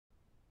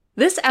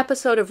This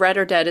episode of Read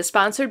or Dead is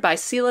sponsored by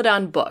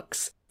Celadon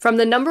Books. From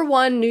the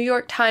 #1 New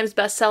York Times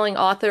bestselling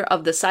author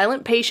of The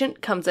Silent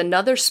Patient comes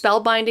another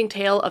spellbinding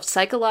tale of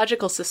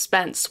psychological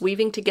suspense,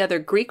 weaving together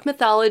Greek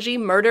mythology,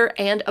 murder,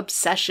 and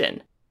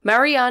obsession.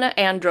 Mariana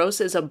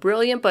Andros is a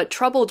brilliant but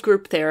troubled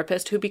group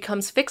therapist who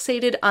becomes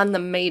fixated on the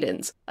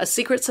Maidens, a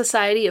secret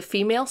society of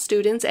female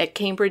students at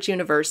Cambridge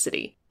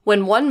University.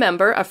 When one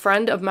member, a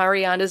friend of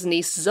Mariana's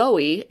niece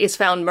Zoe, is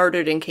found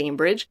murdered in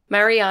Cambridge,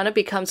 Mariana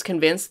becomes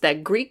convinced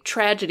that Greek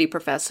tragedy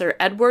professor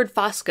Edward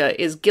Fosca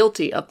is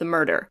guilty of the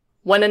murder.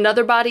 When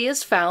another body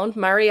is found,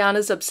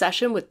 Mariana's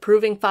obsession with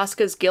proving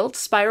Fosca's guilt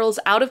spirals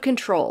out of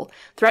control,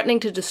 threatening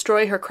to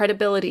destroy her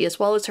credibility as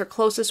well as her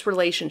closest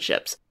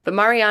relationships. But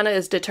Mariana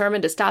is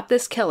determined to stop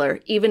this killer,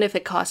 even if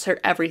it costs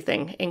her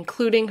everything,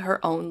 including her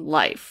own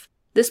life.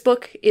 This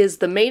book is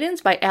The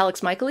Maidens by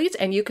Alex Michaelis,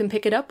 and you can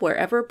pick it up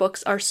wherever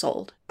books are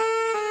sold.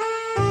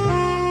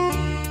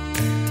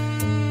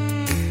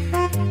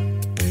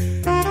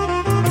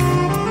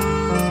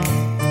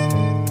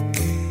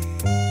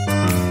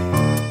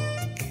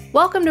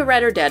 Welcome to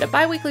Read or Dead, a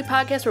bi-weekly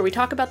podcast where we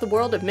talk about the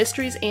world of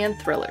mysteries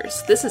and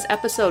thrillers. This is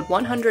episode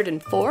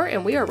 104,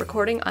 and we are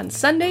recording on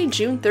Sunday,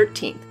 June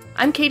 13th.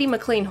 I'm Katie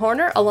McLean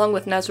Horner, along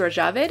with Nezra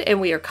Javed,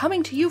 and we are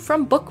coming to you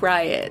from Book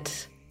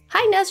Riot.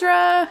 Hi,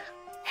 Nezra!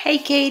 Hey,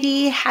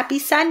 Katie! Happy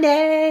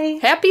Sunday!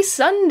 Happy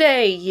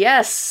Sunday!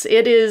 Yes,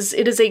 it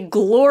is a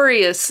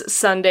glorious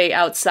Sunday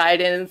outside,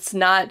 and it's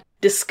not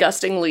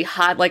disgustingly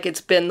hot like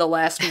it's been the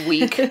last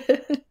week.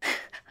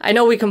 I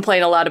know we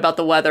complain a lot about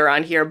the weather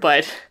on here,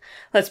 but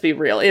let's be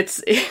real,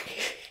 it's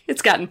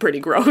gotten pretty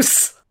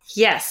gross.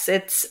 Yes,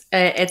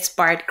 it's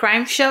part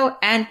crime show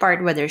and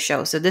part weather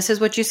show. So this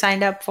is what you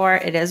signed up for.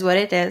 It is what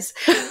it is.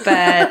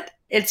 But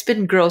it's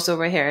been gross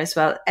over here as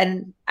well.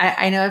 And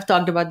I know I've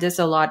talked about this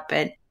a lot,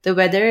 but the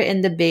weather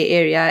in the Bay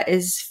Area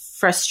is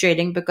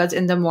frustrating because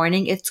in the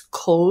morning it's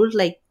cold,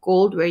 like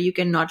cold where you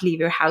cannot leave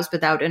your house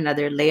without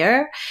another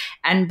layer.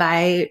 And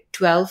by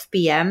 12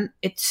 p.m.,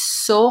 it's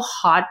so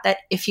hot that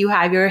if you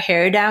have your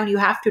hair down, you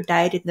have to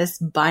dye it in this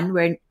bun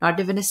where not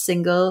even a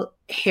single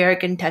hair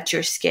can touch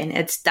your skin.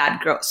 It's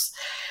that gross.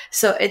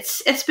 So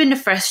it's been a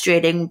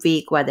frustrating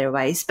week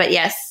weather-wise. But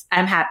yes,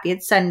 I'm happy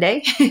it's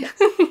Sunday.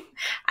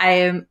 I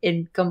am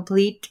in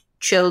complete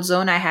chill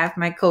zone. I have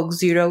my Coke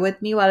Zero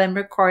with me while I'm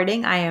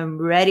recording. I am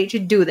ready to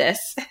do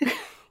this.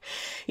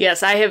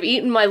 Yes, I have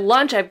eaten my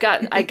lunch. I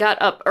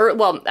got up early.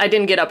 Well, I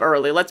didn't get up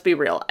early. Let's be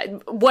real.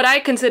 What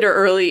I consider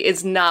early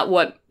is not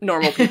what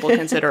normal people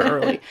consider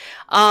early.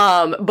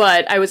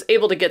 But I was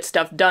able to get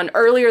stuff done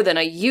earlier than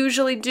I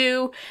usually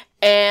do.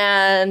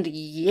 And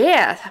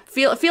yeah,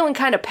 feeling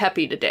kind of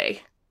peppy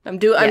today. I'm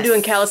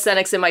doing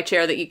calisthenics in my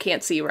chair that you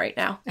can't see right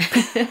now.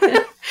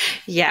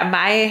 Yeah,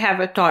 I have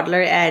a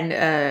toddler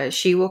and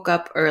she woke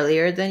up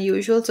earlier than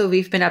usual. So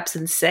we've been up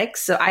since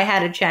 6. So I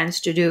had a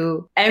chance to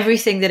do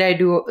everything that I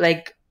do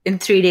like in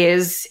 3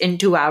 days in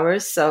 2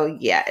 hours. So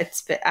yeah,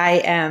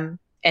 I am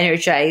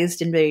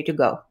energized and ready to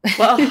go.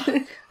 Well,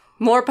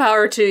 more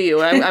power to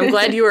you. I'm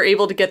glad you were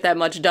able to get that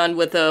much done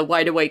with a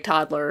wide awake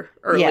toddler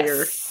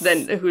earlier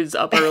than who's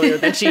up earlier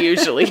than she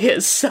usually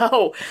is.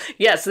 So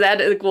yes,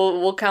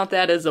 we'll count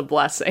that as a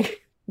blessing.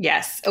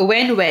 Yes, a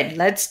win-win.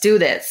 Let's do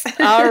this.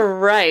 All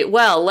right.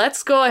 Well,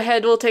 let's go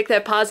ahead. We'll take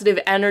that positive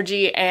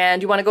energy.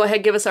 And you want to go ahead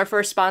and give us our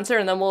first sponsor,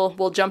 and then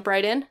we'll jump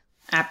right in?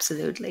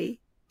 Absolutely.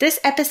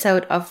 This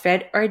episode of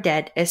Read or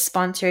Dead is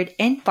sponsored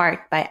in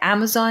part by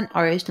Amazon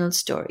Original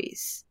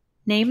Stories.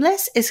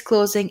 Nameless is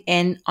closing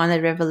in on a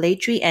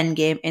revelatory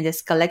endgame in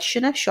this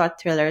collection of short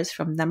thrillers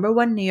from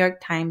 #1 New York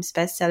Times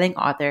bestselling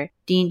author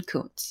Dean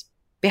Koontz.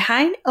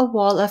 Behind a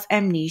wall of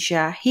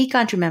amnesia, he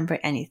can't remember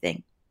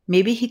anything.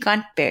 Maybe he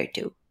can't bear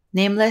to.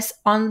 Nameless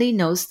only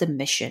knows the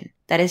mission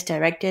that is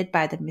directed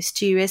by the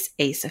mysterious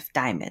Ace of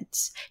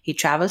Diamonds. He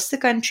travels the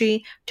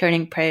country,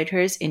 turning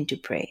predators into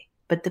prey.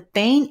 But the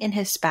pain in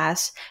his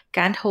past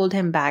can't hold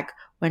him back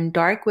when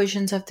dark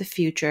visions of the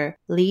future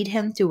lead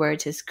him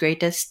towards his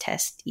greatest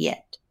test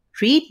yet.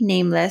 Read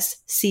Nameless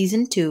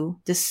Season 2,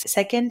 the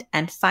second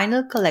and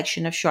final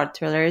collection of short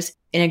thrillers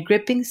in a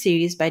gripping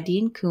series by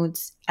Dean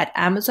Koontz at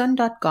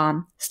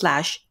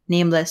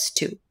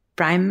amazon.com/nameless2.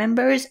 Prime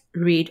members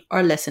read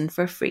or listen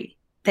for free.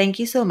 Thank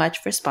you so much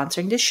for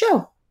sponsoring this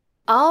show.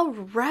 All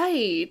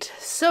right.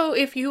 So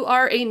if you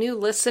are a new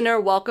listener,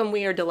 welcome.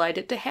 We are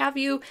delighted to have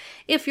you.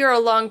 If you're a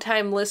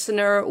longtime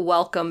listener,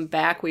 welcome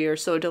back. We are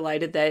so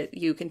delighted that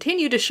you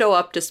continue to show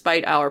up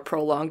despite our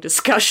prolonged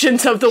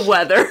discussions of the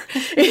weather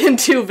in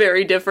 2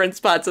 very different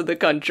spots of the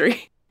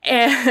country.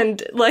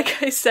 And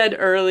like I said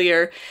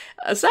earlier,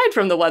 aside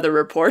from the weather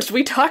reports,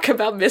 we talk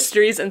about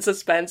mysteries and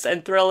suspense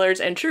and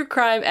thrillers and true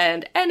crime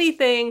and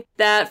anything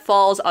that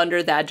falls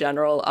under that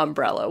general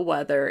umbrella,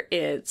 whether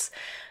it's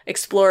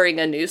exploring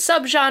a new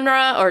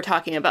subgenre or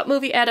talking about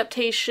movie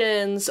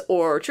adaptations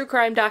or true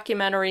crime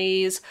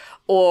documentaries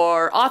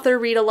or author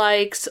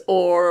read-alikes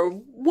or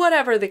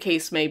whatever the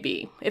case may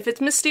be. If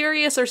it's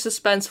mysterious or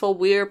suspenseful,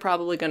 we're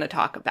probably going to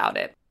talk about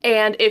it.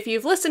 And if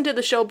you've listened to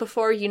the show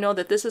before, you know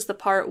that this is the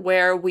part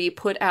where we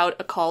put out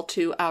a call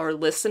to our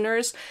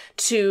listeners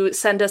to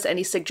send us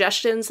any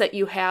suggestions that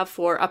you have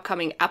for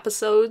upcoming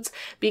episodes,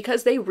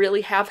 because they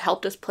really have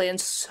helped us plan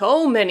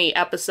so many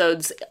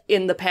episodes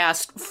in the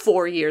past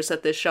 4 years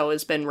that this show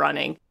has been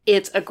running.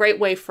 It's a great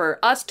way for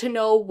us to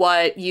know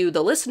what you,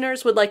 the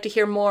listeners, would like to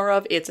hear more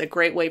of. It's a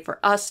great way for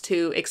us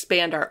to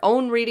expand our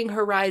own reading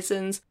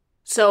horizons.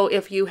 So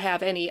if you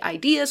have any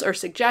ideas or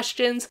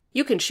suggestions,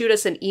 you can shoot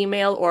us an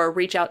email or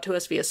reach out to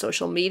us via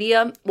social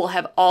media. We'll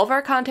have all of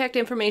our contact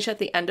information at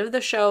the end of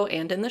the show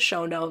and in the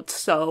show notes,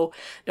 so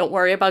don't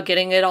worry about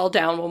getting it all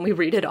down when we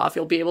read it off.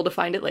 You'll be able to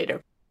find it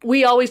later.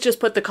 We always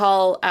just put the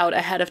call out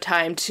ahead of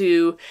time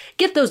to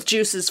get those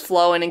juices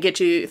flowing and get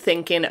you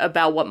thinking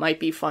about what might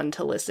be fun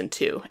to listen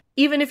to.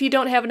 Even if you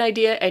don't have an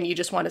idea and you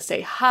just want to say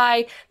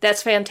hi,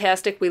 that's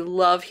fantastic. We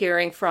love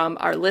hearing from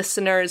our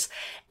listeners.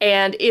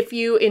 And if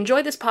you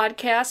enjoy this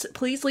podcast,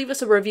 please leave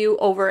us a review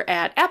over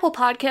at Apple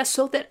Podcasts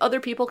so that other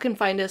people can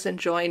find us and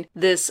join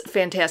this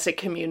fantastic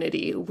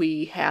community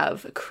we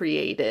have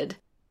created.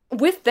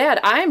 With that,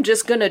 I'm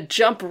just going to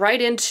jump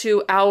right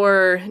into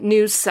our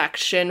news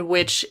section,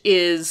 which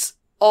is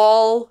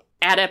all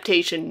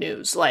adaptation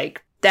news.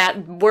 Like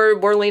that,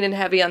 we're leaning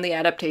heavy on the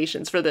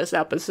adaptations for this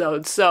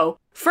episode. So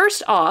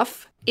first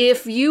off,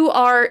 if you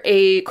are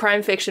a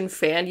crime fiction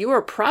fan, you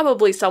are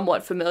probably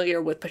somewhat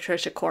familiar with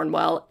Patricia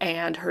Cornwell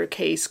and her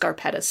Kay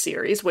Scarpetta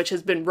series, which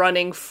has been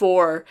running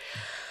for,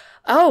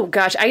 oh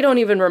gosh, I don't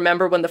even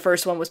remember when the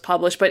first one was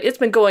published, but it's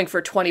been going for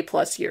 20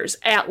 plus years,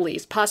 at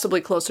least,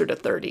 possibly closer to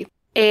 30.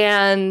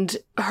 And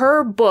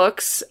her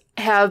books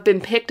have been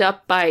picked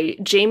up by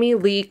Jamie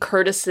Lee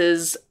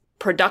Curtis's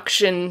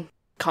production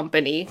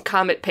company,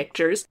 Comet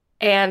Pictures,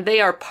 and they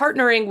are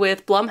partnering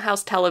with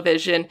Blumhouse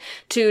Television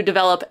to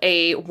develop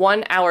a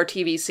 1-hour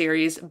TV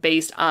series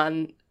based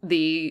on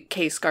the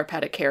Kay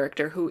Scarpetta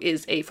character, who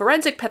is a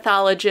forensic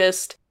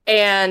pathologist,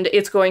 and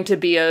it's going to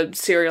be a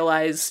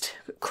serialized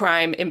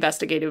crime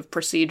investigative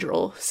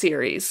procedural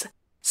series.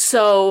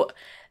 So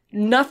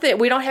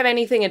we don't have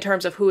anything in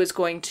terms of who is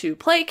going to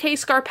play Kay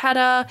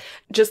Scarpetta,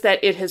 just that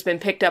it has been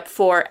picked up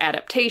for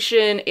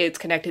adaptation. It's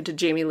connected to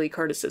Jamie Lee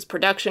Curtis's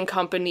production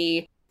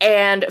company.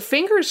 And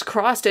fingers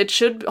crossed, it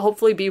should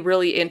hopefully be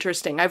really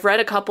interesting. I've read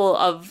a couple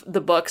of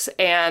the books,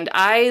 and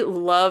I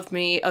love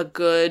me a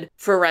good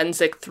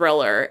forensic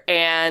thriller.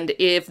 And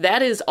if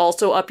that is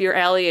also up your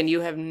alley and you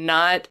have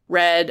not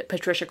read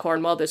Patricia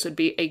Cornwell, this would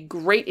be a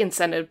great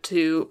incentive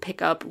to pick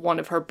up one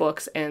of her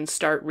books and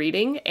start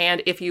reading.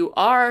 And if you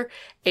are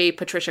a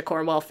Patricia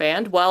Cornwell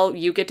fan, well,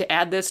 you get to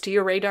add this to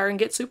your radar and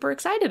get super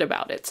excited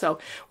about it. So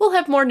we'll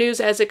have more news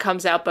as it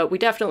comes out, but we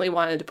definitely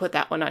wanted to put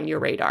that one on your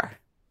radar.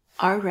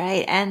 All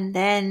right. And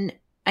then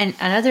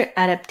another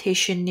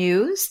adaptation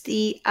news,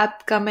 the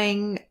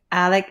upcoming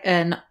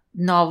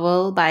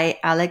novel by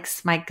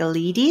Alex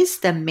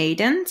Michaelides, The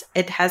Maidens.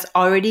 It has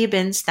already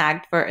been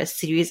snagged for a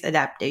series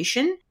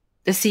adaptation.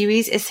 The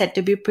series is set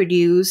to be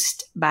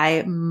produced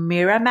by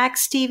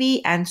Miramax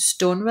TV and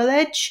Stone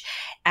Village,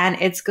 and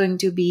it's going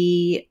to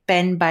be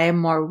penned by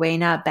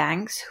Morwenna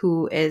Banks,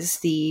 who is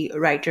the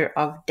writer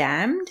of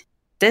Damned.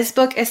 This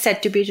book is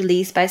set to be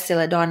released by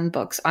Celadon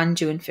Books on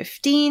June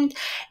 15th.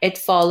 It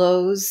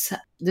follows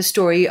the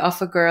story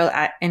of a girl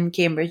in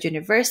Cambridge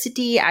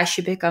University as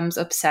she becomes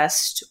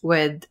obsessed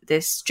with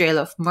this trail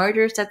of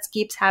murders that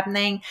keeps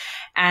happening.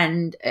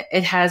 And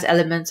it has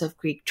elements of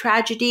Greek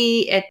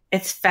tragedy.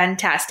 It's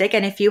fantastic.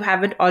 And if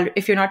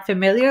you're not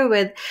familiar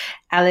with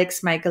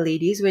Alex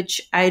Michaelides, which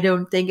I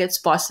don't think it's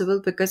possible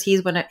because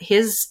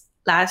his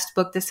last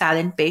book, The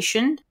Silent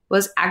Patient,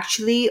 was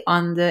actually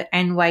on the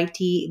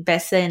NYT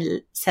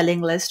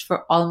best-selling list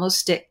for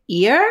almost a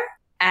year.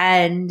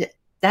 And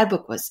that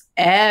book was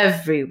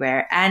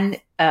everywhere.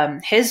 And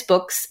his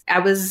books, I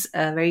was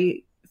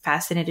very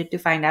fascinated to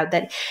find out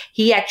that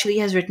he actually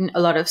has written a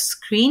lot of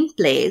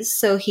screenplays.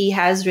 So he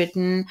has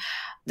written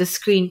the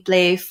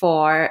screenplay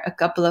for a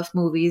couple of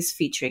movies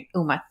featuring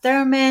Uma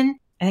Thurman.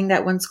 I think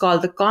that one's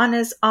called The Con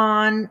Is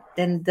On.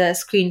 Then the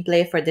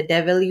screenplay for The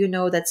Devil You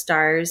Know that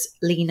stars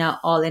Lena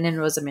Olin and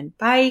Rosamund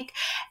Pike.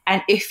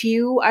 And if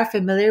you are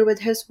familiar with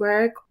his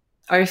work,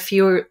 or if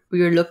you're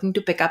looking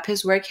to pick up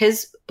his work,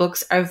 his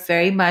books are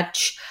very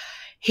much,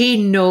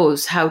 he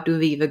knows how to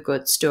weave a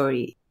good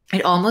story.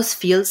 It almost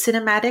feels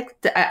cinematic.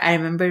 I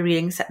remember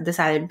reading The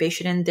Silent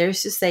Patient, and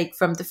there's just like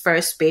from the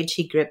first page,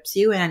 he grips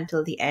you, and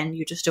until the end,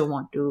 you just don't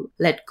want to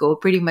let go.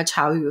 Pretty much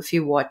how if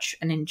you watch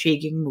an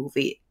intriguing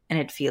movie. And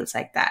it feels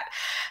like that.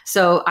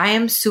 So I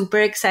am super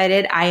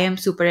excited. I am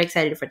super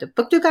excited for the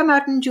book to come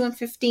out on June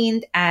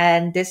 15th.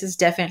 And this is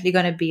definitely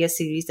going to be a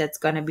series that's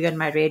going to be on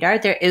my radar.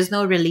 There is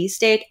no release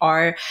date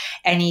or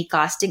any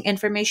casting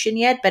information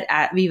yet, but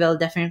we will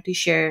definitely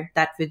share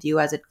that with you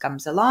as it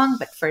comes along.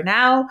 But for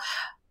now,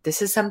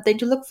 this is something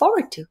to look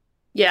forward to.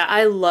 Yeah,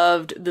 I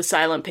loved The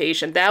Silent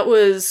Patient. That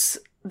was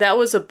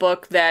a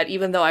book that,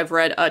 even though I've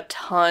read a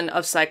ton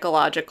of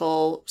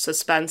psychological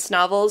suspense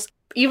novels,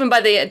 even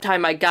by the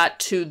time I got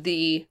to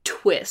the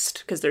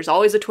twist, because there's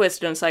always a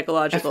twist in a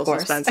psychological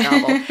suspense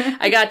novel,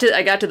 I got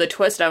to the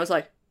twist. I was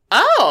like,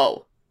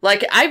 Oh,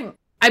 like I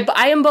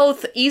am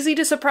both easy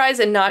to surprise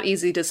and not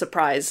easy to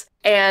surprise.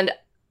 And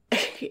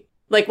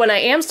like when I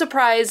am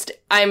surprised,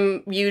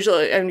 I'm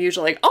usually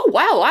like, oh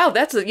wow,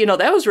 that's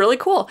that was really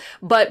cool.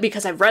 But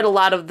because I've read a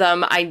lot of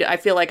them, I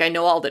feel like I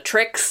know all the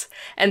tricks,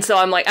 and so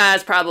I'm like,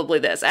 it's probably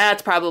this,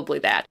 it's probably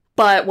that.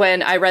 But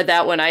when I read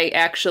that one, I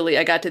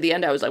got to the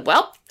end, I was like,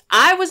 well,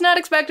 I was not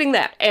expecting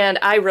that, and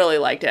I really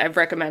liked it. I've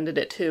recommended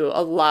it to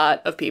a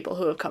lot of people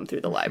who have come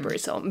through the library,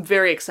 so I'm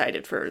very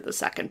excited for the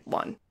second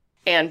one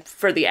and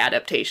for the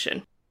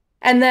adaptation.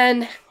 And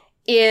then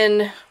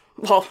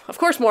of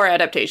course, more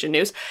adaptation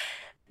news.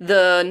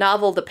 The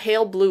novel The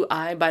Pale Blue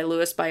Eye by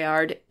Louis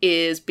Bayard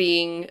is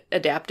being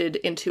adapted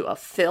into a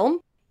film.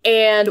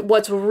 And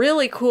what's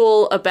really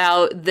cool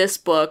about this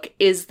book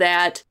is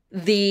that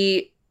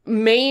the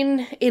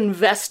main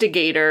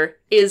investigator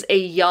is a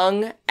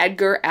young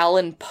Edgar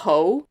Allan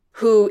Poe,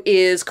 who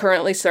is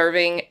currently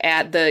serving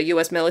at the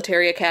U.S.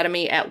 Military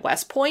Academy at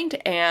West Point,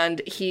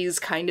 and he's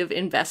kind of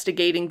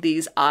investigating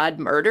these odd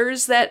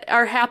murders that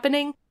are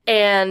happening.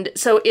 And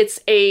so it's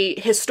a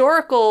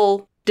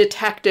historical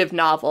detective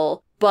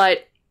novel,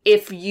 but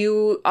if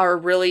you are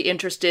really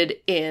interested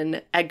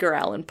in Edgar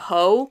Allan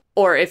Poe,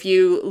 or if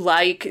you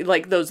like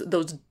those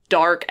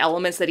dark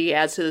elements that he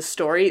adds to the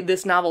story,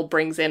 this novel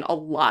brings in a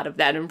lot of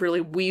that and really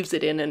weaves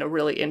it in a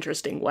really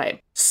interesting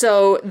way.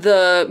 So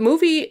the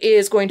movie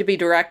is going to be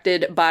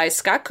directed by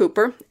Scott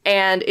Cooper,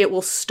 and it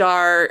will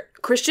star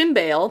Christian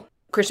Bale.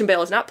 Christian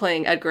Bale is not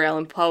playing Edgar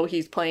Allan Poe.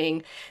 He's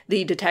playing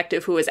the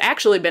detective who has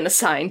actually been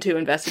assigned to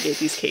investigate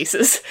these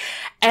cases.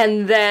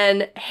 And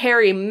then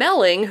Harry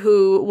Melling,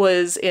 who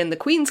was in The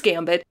Queen's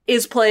Gambit,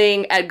 is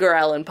playing Edgar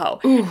Allan Poe.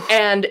 Ooh.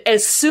 And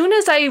as soon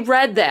as I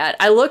read that,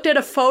 I looked at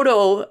a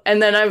photo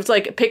and then I was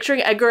like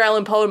picturing Edgar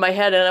Allan Poe in my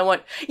head and I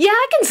went, yeah,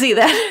 I can see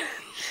that.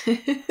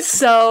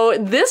 So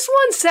this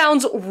one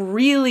sounds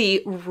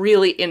really,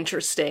 really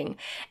interesting.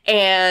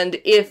 And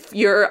if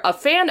you're a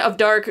fan of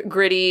dark,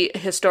 gritty,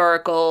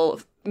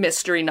 historical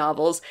mystery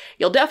novels,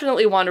 you'll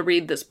definitely want to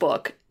read this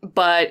book.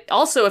 But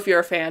also if you're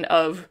a fan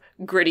of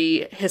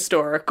gritty,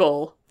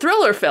 historical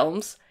thriller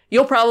films,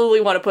 you'll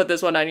probably want to put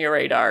this one on your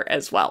radar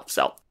as well.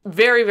 So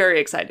very, very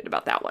excited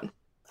about that one.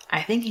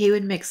 I think he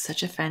would make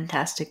such a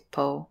fantastic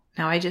Poe.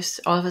 Now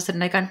all of a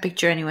sudden, I can't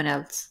picture anyone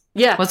else.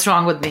 Yeah. What's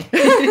wrong with me?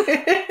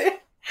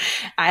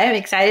 I am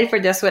excited for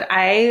this one.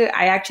 I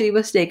actually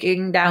was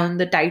taking down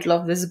the title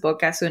of this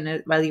book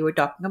while you were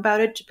talking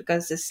about it,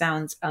 because this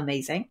sounds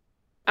amazing.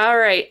 All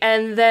right.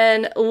 And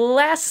then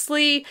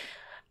lastly,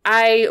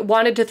 I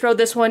wanted to throw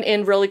this one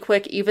in really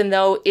quick, even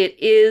though it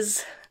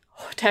is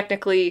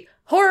technically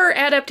horror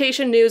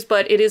adaptation news,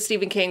 but it is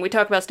Stephen King. We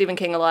talk about Stephen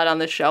King a lot on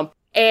this show.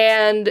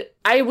 And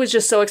I was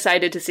just so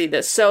excited to see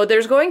this. So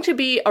there's going to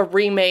be a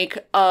remake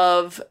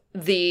of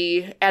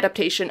the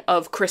adaptation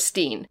of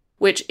Christine,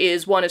 which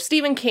is one of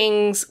Stephen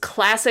King's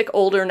classic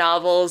older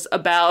novels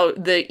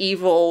about the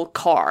evil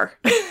car,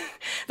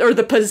 or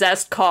the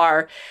possessed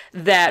car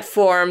that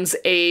forms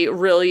a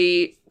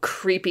really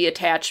creepy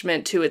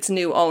attachment to its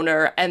new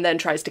owner and then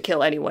tries to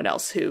kill anyone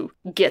else who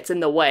gets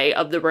in the way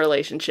of the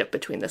relationship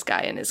between this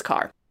guy and his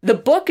car. The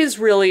book is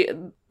really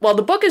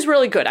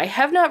good. I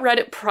have not read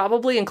it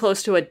probably in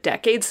close to a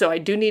decade, so I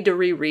do need to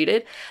reread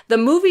it. The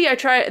movie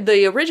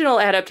the original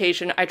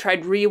adaptation, I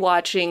tried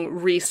rewatching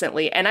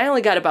recently, and I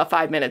only got about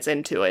 5 minutes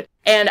into it.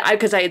 And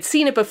because I had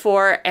seen it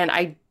before, and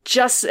I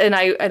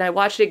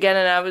watched it again,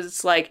 and I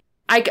was like,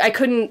 I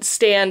couldn't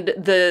stand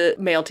the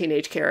male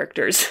teenage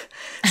characters.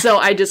 So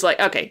I just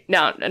okay,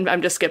 no,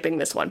 I'm just skipping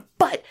this one.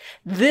 But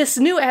this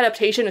new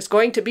adaptation is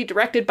going to be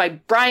directed by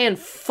Bryan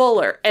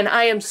Fuller, and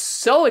I am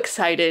so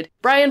excited.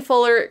 Bryan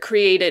Fuller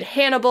created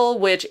Hannibal,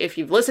 which if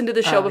you've listened to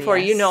the show before,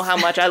 yes, you know how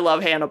much I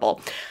love Hannibal.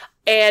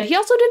 And he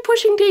also did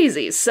Pushing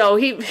Daisies, so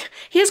he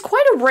has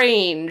quite a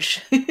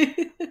range.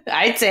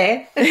 I'd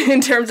say.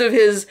 In terms of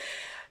his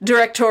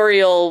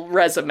directorial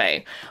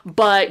resume.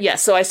 But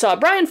yes, so I saw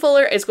Bryan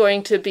Fuller is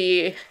going to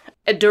be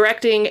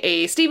directing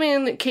a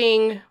Stephen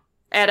King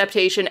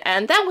adaptation,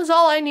 and that was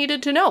all I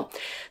needed to know.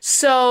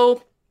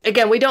 So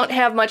again, we don't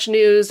have much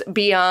news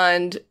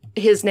beyond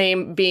his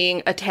name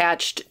being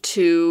attached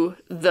to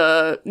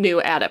the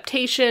new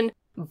adaptation.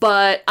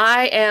 But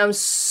I am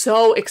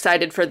so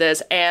excited for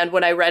this, and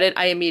when I read it,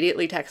 I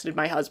immediately texted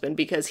my husband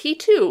because he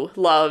too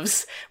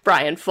loves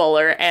Bryan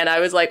Fuller, and I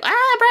was like,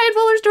 Bryan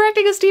Fuller's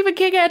directing a Stephen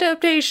King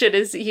adaptation.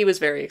 He was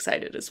very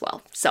excited as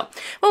well. So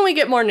when we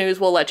get more news,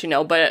 we'll let you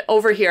know, but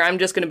over here, I'm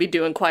just going to be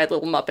doing quiet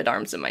little Muppet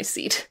arms in my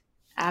seat.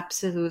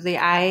 Absolutely.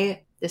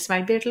 This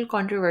might be a little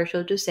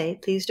controversial to say,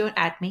 please don't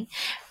at me,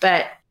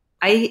 but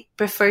I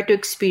prefer to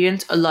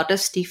experience a lot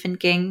of Stephen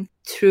King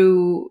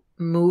through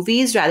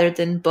movies rather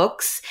than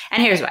books,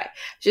 and here's why.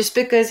 Just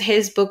because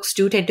his books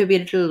do tend to be a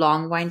little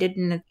long-winded,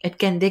 and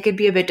they could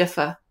be a bit of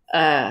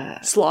a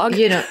slog,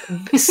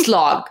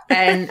 slog.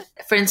 And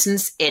for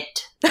instance,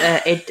 It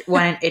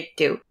 1 and It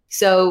 2.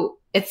 So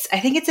I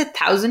think it's a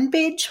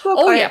 1,000-page book.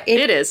 Oh yeah,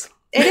 it is.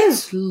 It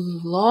is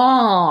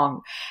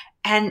long,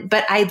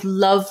 But I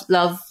love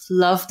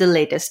the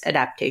latest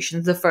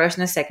adaptations. The first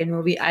and the second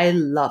movie, I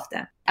love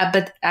them.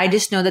 But I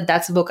just know that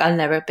that's a book I'll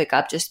never pick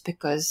up just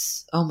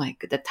because, oh my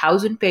god, the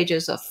 1,000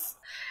 pages of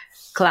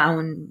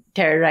clown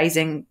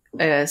terrorizing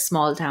a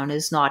small town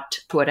is not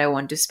what I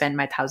want to spend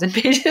my 1,000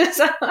 pages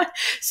on.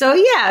 So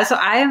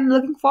I am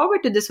looking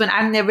forward to this one.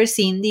 I've never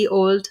seen the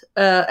old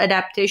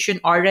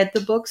adaptation or read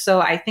the book, so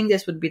I think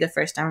this would be the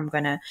first time I'm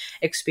gonna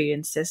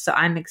experience this. So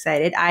I'm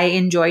excited. I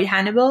enjoyed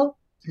Hannibal,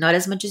 not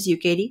as much as you,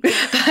 Katie.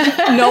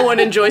 No one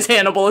enjoys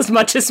Hannibal as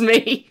much as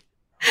me.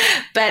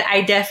 But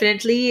I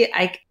definitely,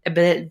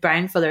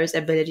 Brian Fuller's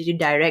ability to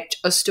direct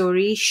a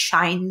story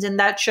shines in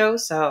that show.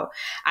 So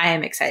I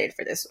am excited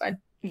for this one.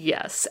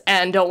 Yes.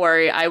 And don't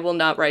worry, I will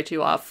not write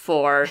you off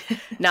for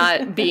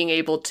not being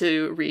able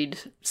to read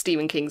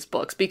Stephen King's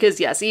books. Because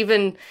yes,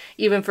 even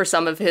for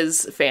some of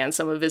his fans,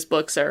 some of his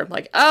books are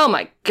like, oh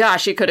my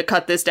gosh, you could have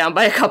cut this down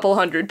by a couple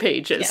hundred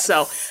pages. Yes.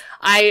 So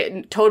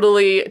I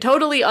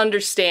totally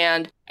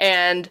understand.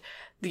 And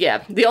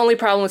yeah, the only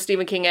problem with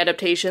Stephen King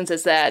adaptations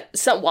is that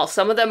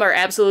some of them are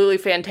absolutely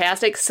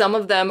fantastic, some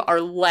of them are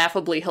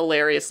laughably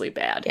hilariously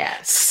bad.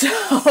 Yes.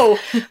 So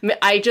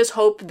I just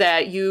hope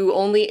that you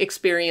only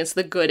experience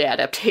the good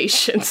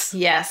adaptations.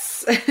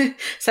 Yes.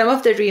 Some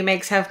of the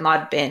remakes have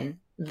not been.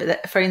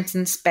 For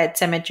instance, Pet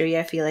Sematary,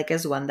 I feel like,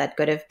 is one that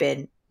could have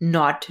been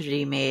not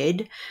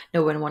remade.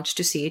 No one wants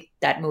to see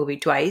that movie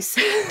twice.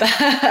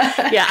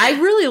 Yeah, I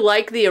really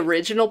like the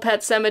original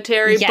Pet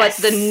Sematary, yes.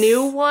 But the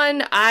new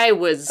one, I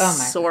was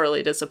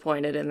sorely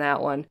disappointed in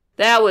that one.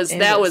 That was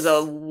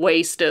a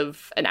waste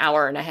of an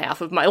hour and a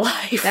half of my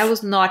life. That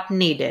was not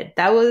needed.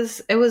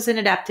 It was an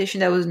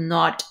adaptation that was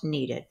not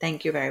needed.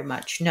 Thank you very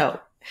much. No.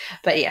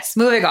 But yes,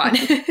 moving on.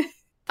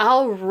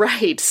 All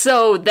right.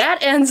 So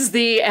that ends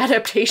the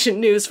adaptation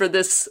news for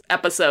this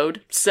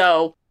episode.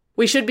 So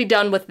we should be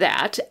done with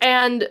that.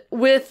 And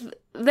with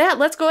that,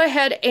 let's go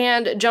ahead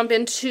and jump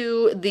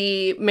into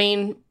the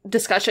main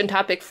discussion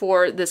topic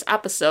for this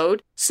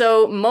episode.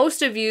 So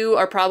most of you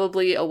are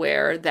probably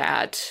aware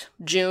that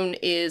June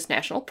is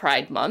National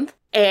Pride Month.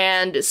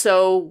 And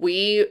so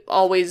we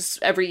always,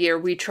 every year,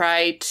 we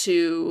try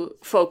to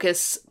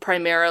focus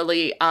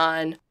primarily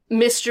on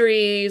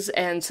mysteries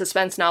and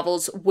suspense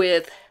novels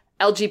with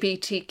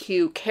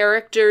LGBTQ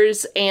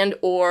characters and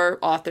or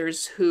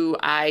authors who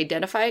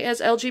identify as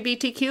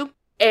LGBTQ.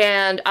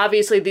 And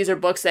obviously these are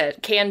books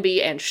that can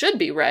be and should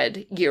be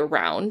read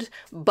year-round,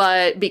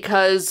 but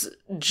because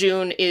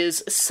June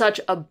is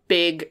such a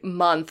big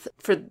month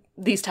for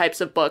these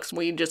types of books,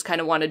 we just kind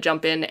of want to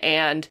jump in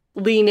and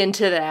lean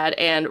into that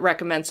and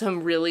recommend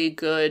some really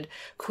good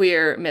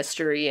queer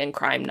mystery and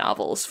crime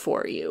novels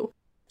for you.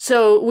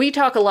 So we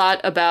talk a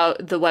lot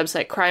about the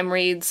website Crime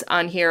Reads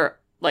on here,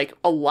 like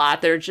a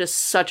lot. They're just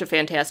such a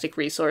fantastic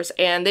resource.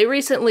 And they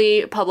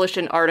recently published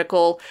an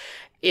article.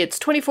 It's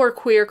 24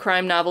 queer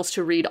crime novels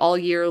to read all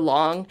year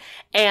long.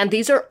 And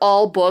these are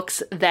all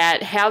books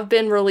that have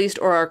been released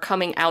or are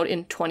coming out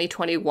in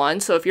 2021.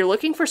 So if you're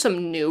looking for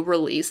some new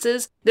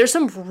releases, there's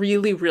some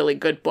really, really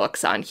good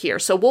books on here.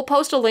 So we'll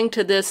post a link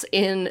to this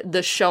in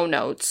the show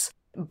notes.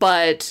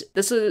 But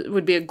this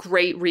would be a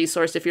great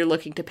resource if you're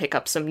looking to pick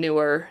up some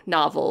newer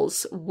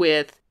novels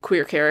with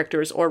queer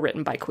characters or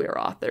written by queer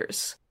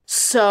authors.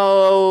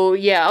 So,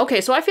 yeah,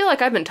 okay, so I feel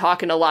like I've been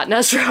talking a lot.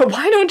 Nesra,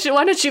 why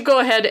don't you go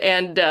ahead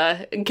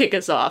and kick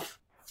us off?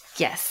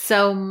 Yes,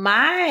 so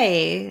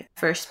my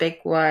first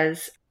pick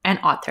was an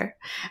author.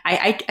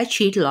 I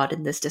cheat a lot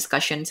in this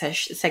discussion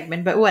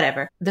segment, but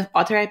whatever. The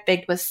author I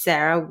picked was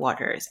Sarah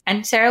Waters.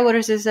 And Sarah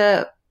Waters is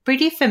a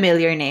pretty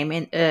familiar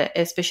name,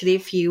 especially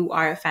if you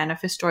are a fan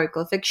of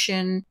historical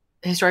fiction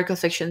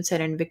set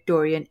in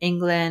Victorian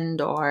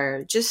England,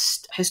 or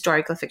just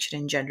historical fiction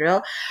in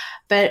general.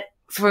 But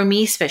for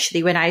me,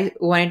 especially when I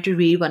wanted to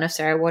read one of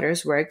Sarah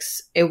Waters'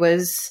 works,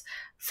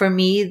 for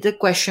me, the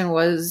question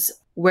was,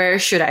 where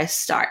should I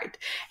start?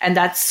 And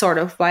that's sort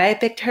of why I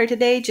picked her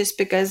today, just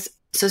because,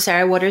 so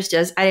Sarah Waters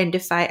does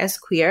identify as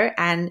queer,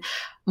 and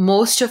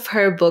most of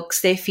her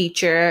books, they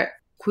feature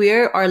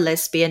queer or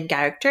lesbian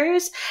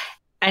characters.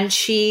 And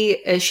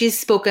she's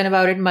spoken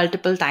about it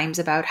multiple times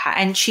about how,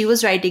 and she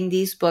was writing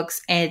these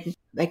books in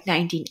like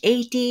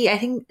 1980, I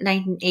think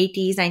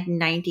 1980s,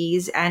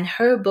 1990s. And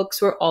her books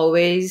were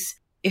always,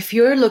 if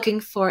you're looking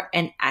for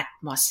an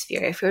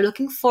atmosphere, if you're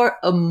looking for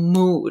a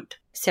mood,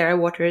 Sarah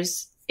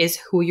Waters is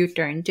who you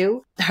turn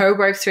to. Her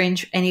works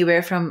range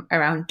anywhere from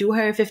around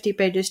 250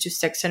 pages to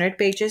 600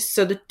 pages.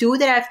 So the two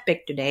that I've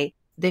picked today,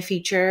 they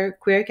feature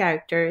queer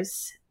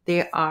characters.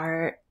 They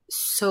are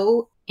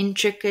so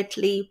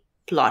intricately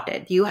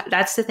plotted.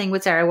 That's the thing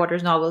with Sarah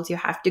Waters novels. You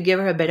have to give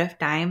her a bit of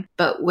time.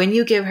 But when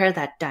you give her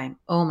that time,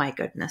 oh my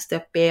goodness,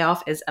 the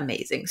payoff is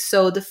amazing.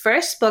 So the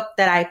first book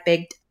that I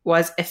picked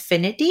was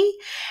Affinity.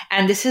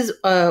 And this is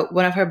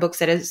one of her books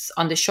that is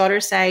on the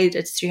shorter side.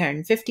 It's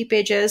 350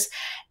 pages.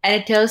 And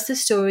it tells the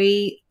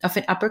story of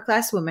an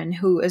upper-class woman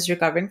who is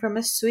recovering from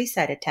a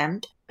suicide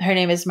attempt. Her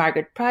name is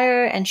Margaret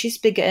Pryor, and she's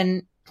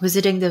begun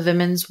visiting the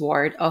women's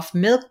ward of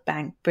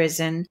Milkbank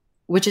Prison,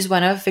 which is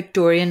one of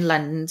Victorian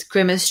London's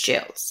grimmest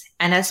jails.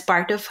 And as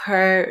part of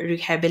her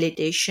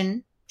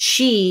rehabilitation,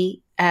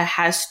 she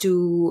has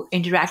to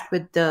interact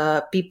with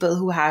the people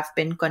who have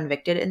been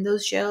convicted in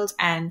those jails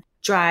and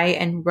try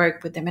and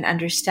work with them and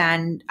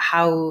understand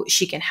how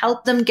she can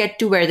help them get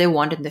to where they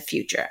want in the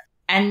future.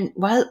 And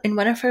while in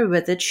one of her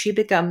visits, she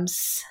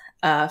becomes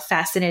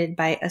fascinated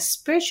by a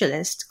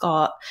spiritualist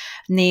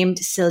named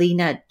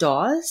Selina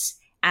Dawes.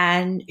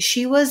 And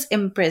she was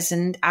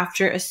imprisoned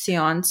after a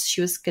seance she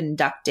was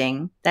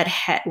conducting that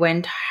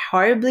went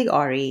horribly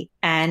awry,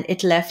 and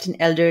it left an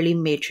elderly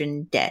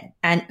matron dead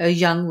and a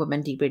young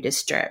woman deeply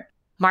disturbed.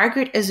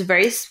 Margaret is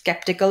very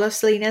skeptical of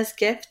Selina's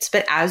gifts,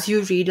 but as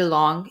you read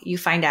along, you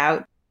find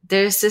out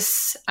there's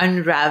this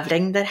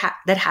unraveling that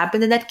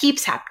happened and that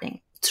keeps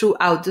happening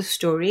throughout the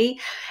story,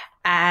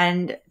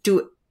 and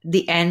to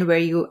the end where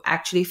you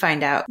actually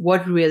find out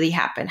what really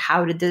happened.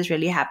 How did this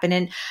really happen?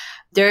 And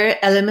there are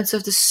elements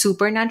of the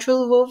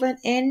supernatural woven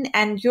in,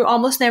 and you're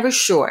almost never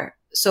sure.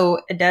 So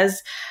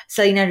does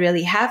Selina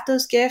really have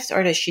those gifts,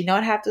 or does she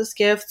not have those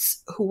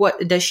gifts?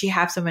 What does she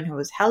have? Someone who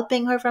was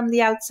helping her from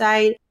the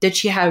outside? Did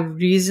she have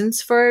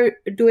reasons for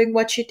doing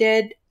what she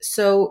did?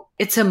 So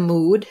it's a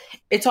mood.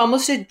 It's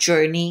almost a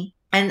journey.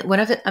 And one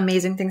of the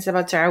amazing things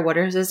about Sarah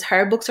Waters is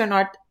her books are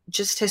not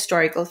just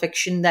historical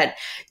fiction that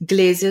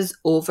glazes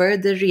over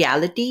the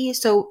reality.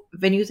 So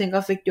when you think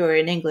of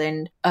Victorian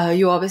England,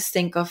 you always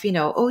think of,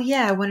 oh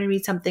yeah, I want to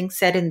read something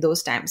set in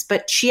those times.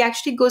 But she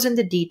actually goes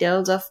into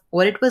details of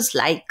what it was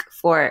like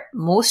for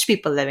most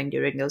people living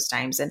during those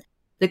times and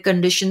the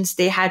conditions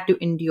they had to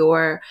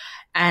endure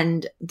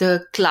and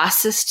the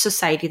classist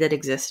society that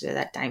existed at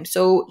that time.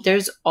 So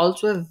there's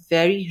also a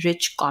very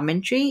rich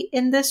commentary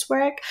in this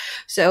work.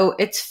 So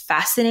it's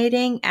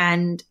fascinating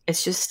and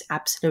it's just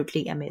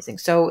absolutely amazing.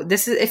 So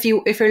this is, if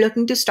you're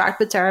looking to start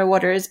with Sarah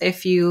Waters,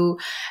 if you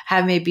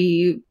have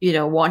maybe,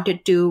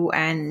 wanted to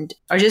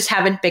or just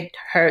haven't picked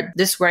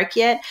this work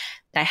yet,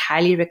 I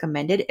highly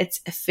recommend it.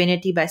 It's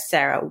Affinity by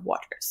Sarah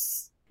Waters.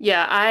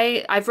 Yeah,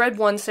 I've read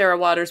one Sarah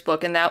Waters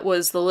book, and that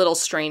was The Little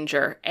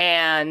Stranger.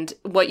 And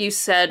what you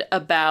said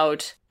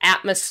about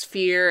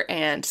atmosphere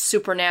and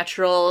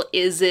supernatural,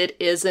 is it,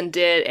 isn't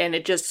it? And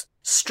it just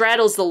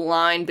straddles the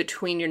line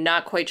between you're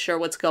not quite sure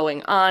what's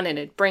going on, and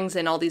it brings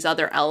in all these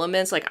other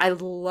elements. Like, I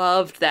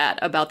loved that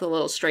about The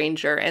Little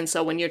Stranger. And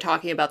so when you're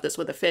talking about this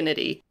with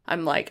Affinity,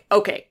 I'm like,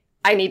 okay,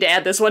 I need to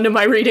add this one to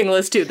my reading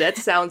list too. That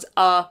sounds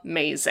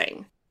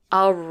amazing.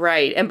 All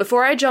right. And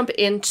before I jump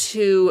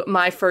into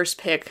my first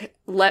pick,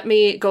 let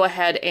me go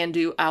ahead and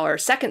do our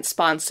second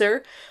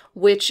sponsor,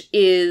 which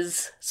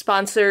is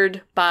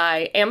sponsored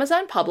by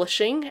Amazon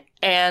Publishing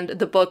and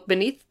the book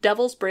Beneath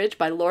Devil's Bridge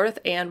by Loreth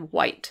Ann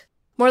White.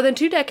 More than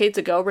 2 decades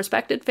ago,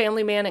 respected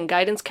family man and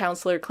guidance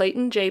counselor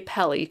Clayton J.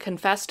 Pelly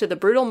confessed to the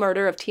brutal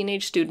murder of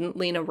teenage student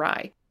Lena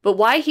Rye. But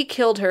why he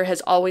killed her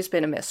has always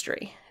been a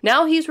mystery.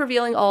 Now he's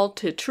revealing all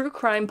to true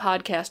crime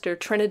podcaster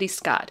Trinity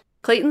Scott.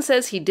 Clayton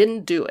says he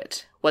didn't do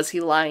it. Was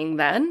he lying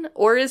then,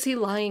 or is he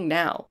lying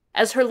now?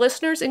 As her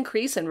listeners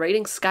increase and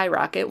ratings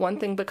skyrocket, one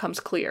thing becomes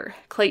clear.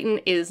 Clayton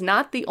is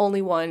not the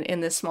only one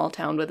in this small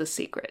town with a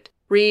secret.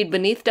 Read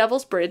Beneath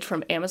Devil's Bridge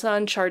from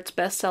Amazon Charts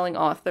bestselling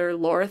author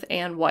Loreth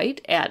Ann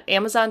White at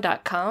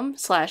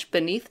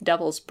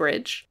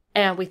amazon.com/beneathdevilsbridge.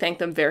 And we thank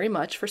them very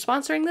much for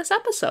sponsoring this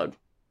episode.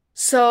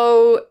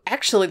 So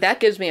actually,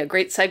 that gives me a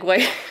great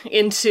segue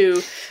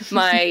into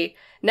my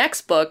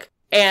next book.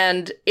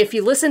 And if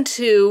you listen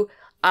to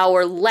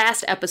our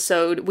last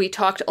episode, we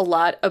talked a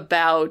lot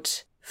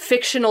about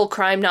fictional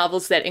crime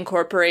novels that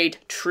incorporate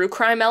true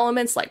crime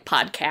elements like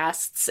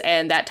podcasts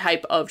and that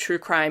type of true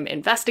crime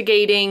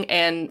investigating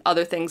and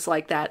other things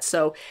like that.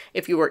 So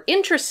if you were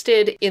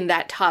interested in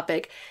that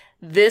topic,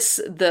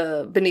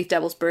 the Beneath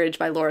Devil's Bridge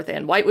by Loreth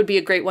Ann White would be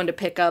a great one to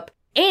pick up.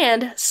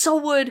 And so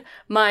would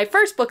my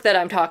first book that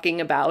I'm talking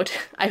about,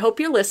 I Hope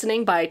You're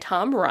Listening by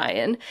Tom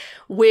Ryan,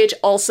 which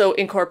also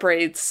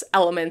incorporates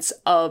elements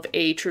of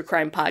a true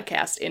crime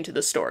podcast into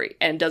the story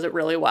and does it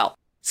really well.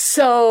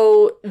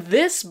 So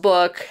this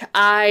book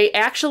I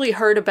actually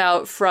heard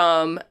about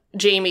from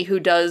Jamie, who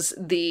does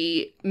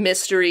the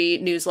mystery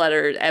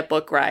newsletter at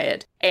Book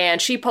Riot, and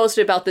she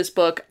posted about this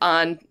book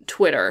on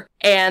Twitter.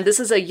 And this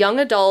is a young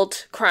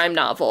adult crime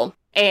novel.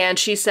 And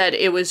she said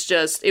it was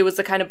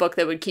the kind of book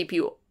that would keep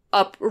you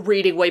up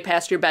reading way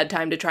past your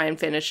bedtime to try and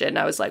finish it. And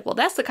I was like, well,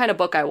 that's the kind of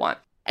book I want.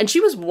 And she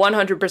was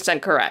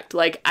 100% correct.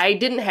 Like, I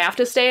didn't have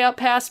to stay up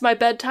past my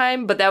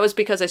bedtime, but that was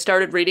because I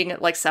started reading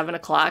at like 7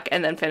 o'clock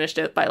and then finished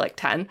it by like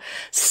 10.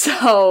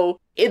 So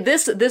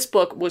this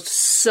book was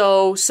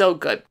so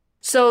good.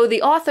 So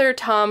the author,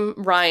 Tom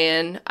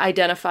Ryan,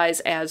 identifies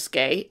as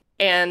gay.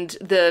 And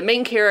the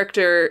main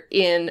character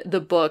in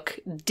the book,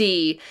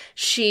 Dee,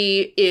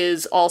 she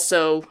is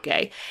also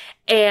gay.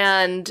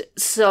 And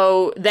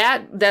so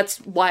that's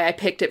why I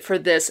picked it for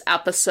this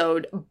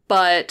episode.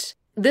 But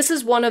this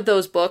is one of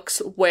those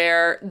books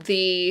where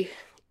the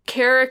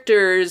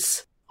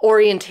character's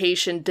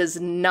orientation does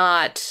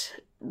not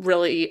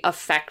really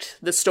affect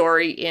the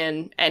story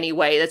in any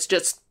way. That's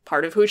just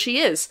part of who she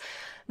is.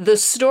 The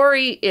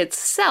story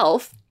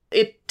itself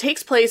It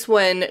takes place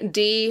when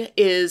Dee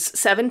is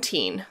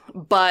 17,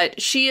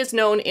 but she is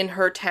known in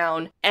her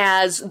town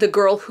as the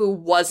girl who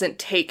wasn't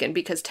taken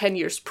because 10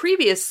 years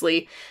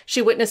previously,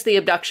 she witnessed the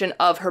abduction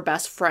of her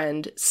best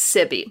friend,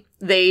 Sibby.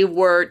 They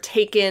were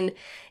taken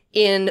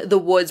in the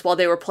woods while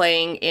they were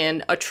playing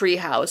in a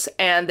treehouse,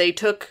 and they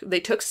took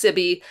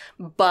Sibby,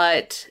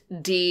 but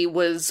Dee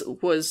was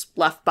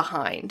left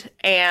behind.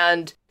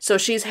 And so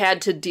she's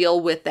had to deal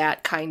with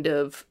that kind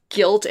of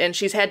guilt, and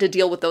she's had to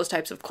deal with those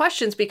types of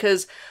questions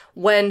because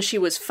when she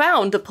was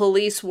found, the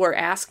police were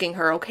asking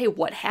her, okay,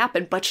 what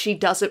happened? But she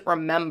doesn't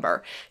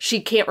remember.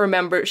 She can't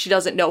remember. She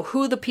doesn't know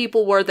who the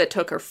people were that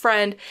took her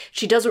friend.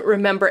 She doesn't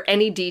remember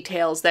any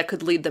details that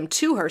could lead them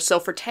to her. So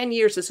for 10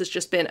 years, this has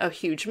just been a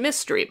huge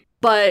mystery.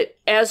 But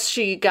as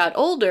she got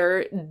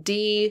older,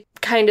 Dee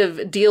kind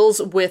of deals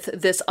with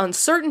this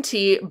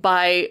uncertainty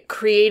by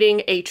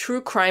creating a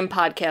true crime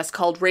podcast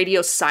called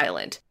Radio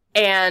Silent.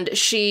 And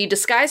she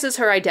disguises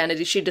her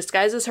identity, she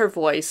disguises her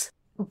voice,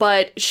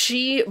 but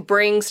she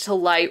brings to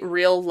light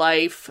real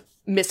life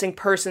missing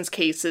persons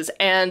cases,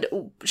 and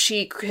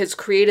she has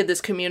created this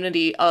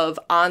community of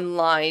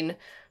online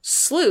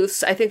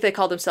sleuths. I think they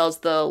call themselves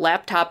the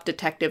Laptop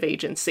Detective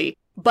Agency.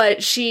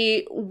 But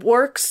she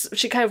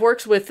kind of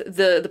works with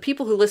the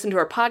people who listen to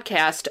her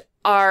podcast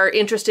are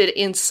interested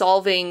in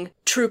solving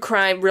true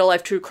crime, real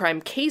life true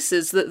crime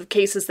cases, the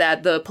cases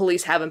that the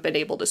police haven't been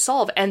able to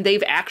solve. And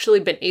they've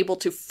actually been able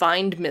to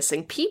find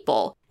missing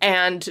people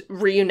and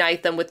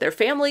reunite them with their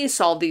families,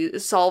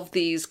 solve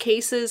these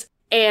cases.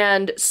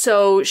 And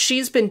so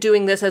she's been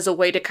doing this as a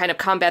way to kind of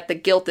combat the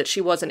guilt that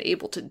she wasn't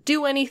able to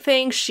do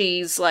anything.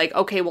 She's like,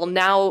 okay, well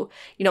now,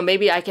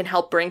 maybe I can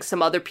help bring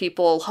some other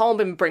people home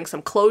and bring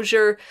some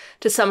closure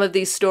to some of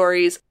these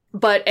stories.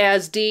 But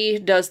as Dee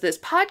does this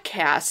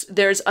podcast,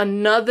 there's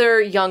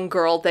another young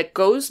girl that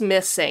goes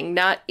missing,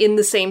 not in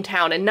the same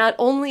town, and not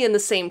only in the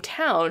same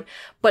town,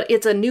 but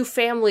it's a new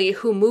family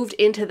who moved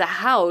into the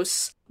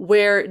house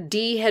where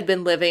Dee had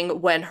been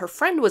living when her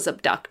friend was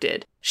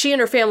abducted. She and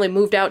her family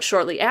moved out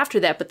shortly after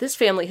that, but this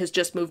family has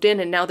just moved in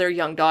and now their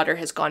young daughter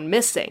has gone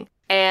missing.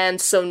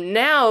 And so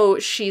now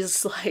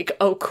she's like,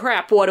 oh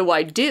crap, what do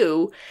I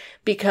do?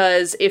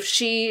 Because if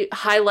she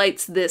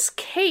highlights this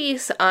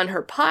case on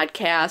her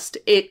podcast,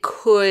 it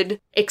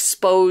could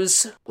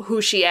expose who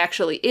she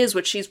actually is,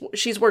 which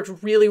she's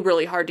worked really,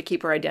 really hard to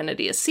keep her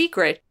identity a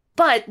secret.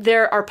 But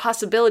there are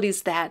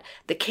possibilities that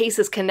the case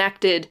is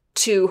connected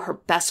to her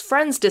best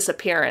friend's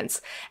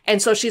disappearance.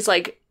 And so she's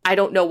like, I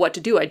don't know what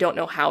to do. I don't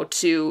know how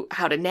to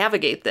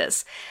navigate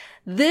this.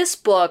 This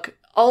book,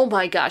 oh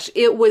my gosh,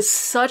 it was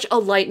such a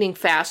lightning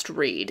fast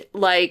read.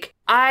 Like,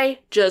 I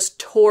just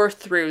tore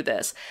through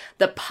this.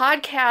 The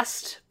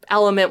podcast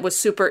element was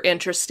super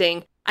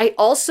interesting. I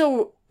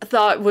also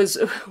thought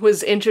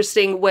was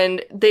interesting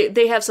when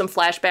they have some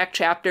flashback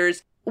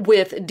chapters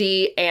with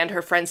Dee and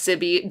her friend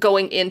Sibby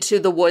going into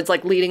the woods,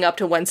 like leading up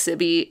to when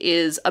Sibby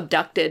is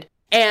abducted.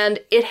 And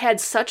it had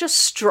such a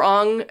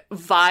strong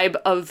vibe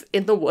of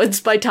In the Woods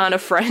by Tana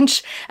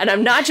French. And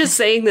I'm not just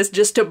saying this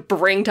just to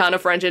bring Tana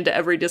French into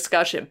every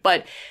discussion,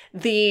 but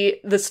the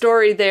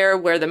story there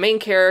where the main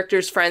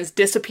character's friends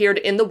disappeared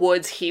in the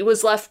woods, he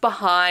was left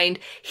behind,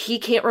 he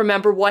can't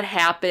remember what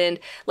happened.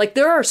 Like,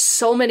 there are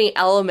so many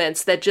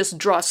elements that just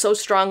draw so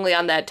strongly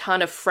on that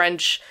Tana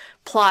French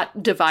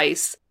plot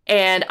device.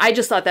 And I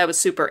just thought that was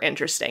super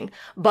interesting.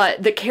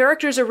 But the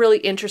characters are really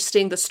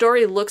interesting. The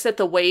story looks at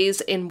the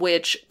ways in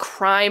which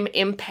crime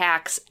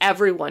impacts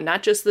everyone,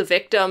 not just the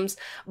victims,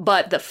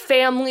 but the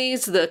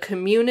families, the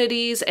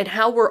communities, and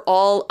how we're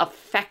all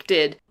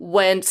affected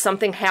when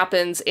something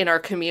happens in our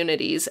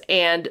communities,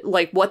 and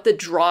like what the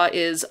draw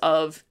is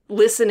of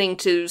listening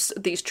to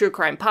these true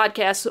crime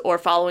podcasts or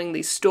following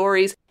these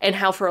stories, and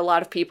how for a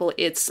lot of people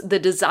it's the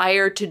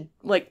desire to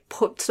like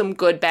put some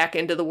good back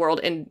into the world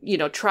and,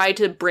 try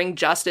to bring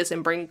justice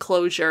and bring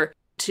closure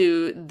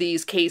to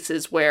these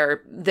cases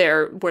where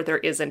there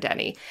isn't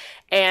any.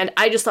 And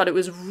I just thought it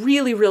was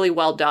really, really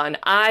well done.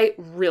 I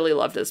really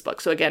loved this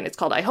book. So again, it's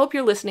called I Hope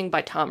You're Listening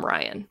by Tom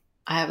Ryan.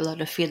 I have a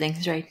lot of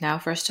feelings right now.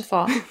 First of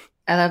all,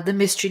 I love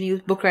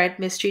the Book Riot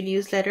Mystery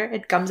Newsletter.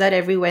 It comes out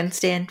every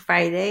Wednesday and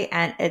Friday,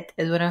 and it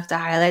is one of the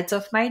highlights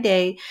of my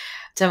day.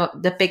 Some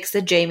of the picks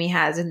that Jamie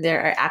has in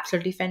there are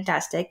absolutely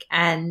fantastic.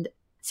 And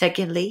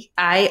secondly,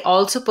 I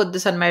also put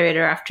this on my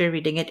radar after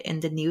reading it in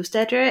the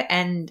newsletter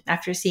and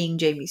after seeing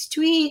Jamie's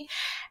tweet.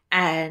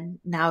 And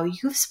now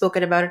you've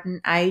spoken about it, and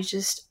I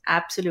just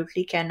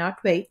absolutely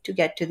cannot wait to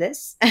get to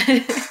this.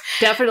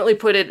 Definitely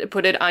put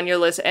it on your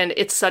list, and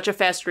it's such a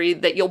fast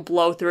read that you'll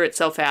blow through it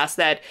so fast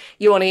that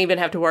you won't even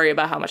have to worry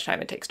about how much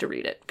time it takes to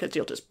read it, because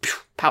you'll just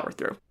power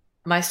through.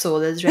 My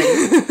soul is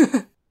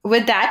ready.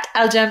 With that,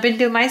 I'll jump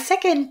into my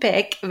second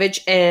pick,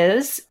 which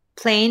is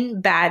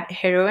Plain Bad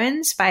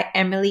Heroines by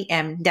Emily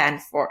M.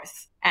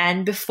 Danforth.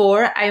 And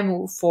before I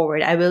move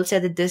forward, I will say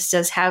that this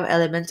does have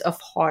elements of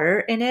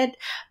horror in it,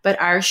 but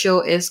our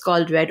show is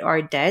called Read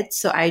or Dead,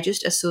 so I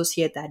just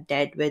associate that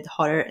dead with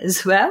horror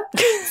as well.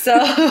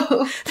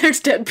 So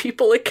there's dead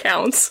people, it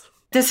counts.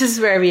 This is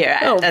where we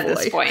are at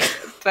this point.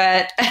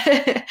 But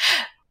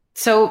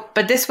So,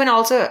 but this one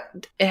also,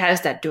 it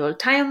has that dual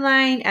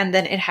timeline, and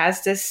then it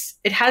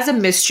has a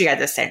mystery at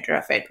the center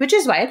of it, which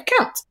is why it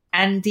counts.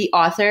 And the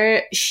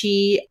author,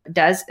 she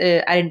does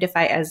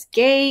identify as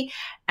gay,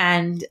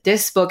 and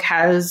this book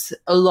has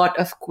a lot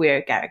of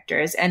queer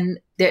characters. And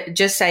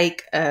just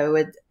like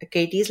with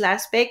Katie's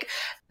last pick,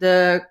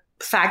 the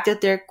fact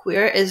that they're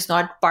queer is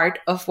not part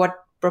of what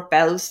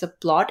propels the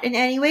plot in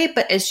any way,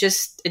 but it's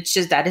just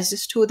that is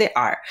just who they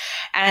are.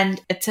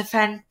 And it's a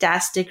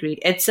fantastic read.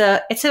 It's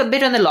a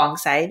bit on the long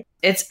side.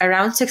 It's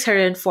around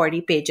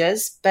 640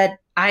 pages, but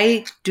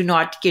I do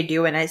not kid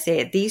you when I say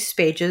it. These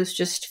pages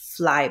just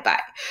fly by.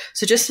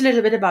 So just a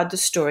little bit about the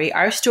story.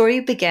 Our story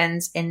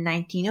begins in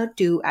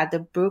 1902 at the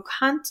Brooke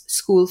Hunt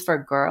School for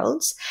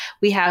Girls.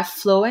 We have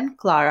Flo and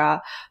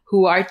Clara,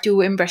 who are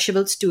two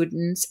impressionable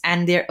students,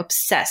 and they're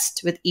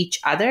obsessed with each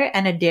other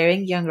and a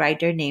daring young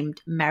writer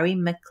named Mary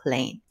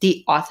MacLane,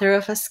 the author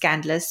of a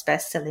scandalous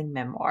best-selling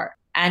memoir.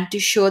 And to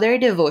show their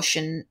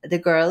devotion, the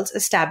girls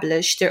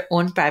establish their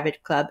own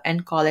private club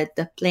and call it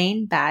the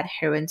Plain Bad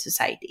Heroine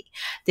Society.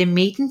 They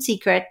meet in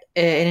secret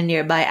in a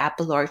nearby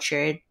apple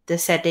orchard, the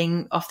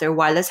setting of their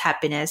wildest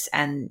happiness,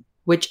 and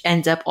which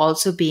ends up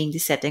also being the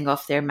setting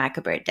of their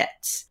macabre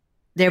deaths.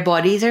 Their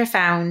bodies are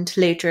found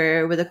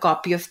later with a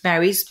copy of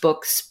Mary's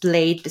book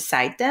splayed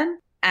beside them,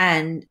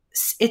 and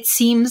it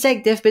seems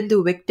like they've been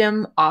the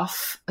victim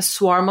of a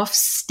swarm of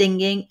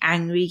stinging,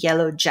 angry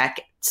yellow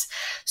jackets.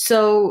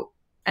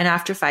 And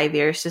after 5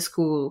 years, the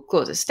school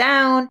closes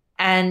down.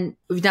 And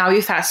now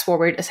you fast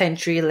forward a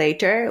century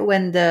later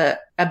when the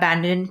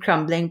abandoned,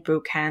 crumbling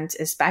Brooke Hunt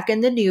is back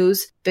in the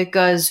news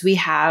because we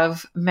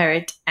have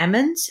Merritt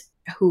Emmons,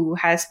 who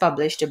has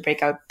published a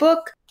breakout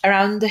book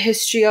around the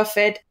history of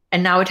it.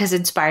 And now it has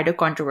inspired a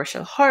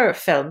controversial horror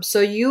film.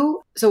 So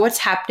what's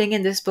happening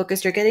in this book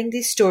is you're getting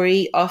the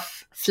story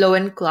of Flo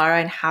and Clara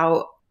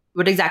and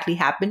what exactly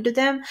happened to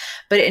them.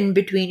 But in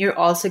between, you're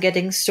also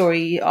getting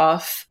story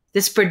of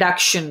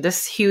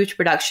this huge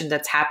production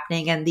that's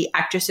happening and the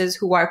actresses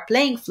who are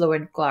playing Flo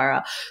and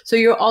Clara. So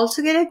you're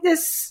also getting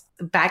this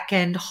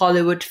back-end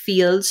Hollywood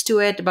feels to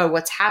it about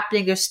what's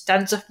happening. There's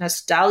tons of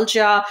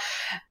nostalgia.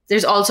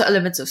 There's also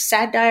elements of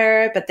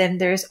satire, but then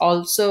there's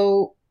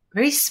also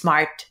very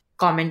smart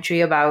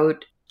commentary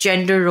about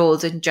gender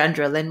roles in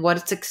general and what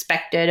is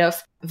expected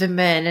of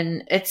women.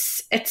 And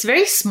it's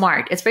very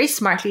smart. It's very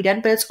smartly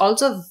done, but it's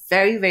also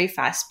very, very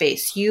fast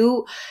paced.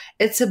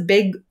 It's a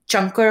big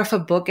chunker of a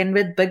book. And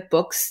with big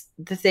books,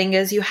 the thing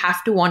is you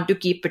have to want to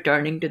keep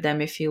returning to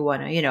them if you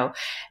want to,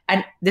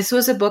 and this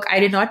was a book, I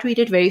did not read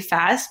it very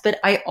fast, but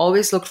I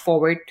always looked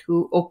forward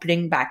to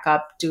opening back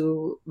up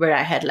to where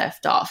I had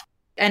left off.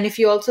 And if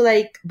you also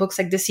like books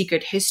like The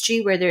Secret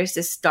History, where there's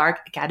this dark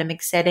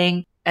academic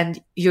setting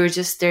and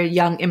they're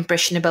young,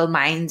 impressionable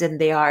minds, and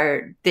they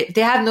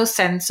have no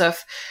sense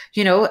of,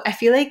 I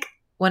feel like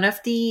one of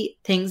the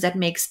things that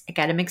makes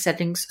academic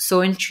settings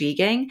so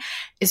intriguing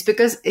is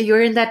because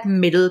you're in that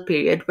middle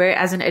period where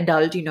as an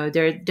adult,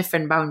 there are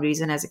different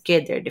boundaries, and as a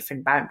kid, there are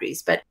different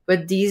boundaries. But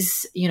with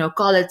these,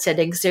 college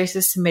settings, there's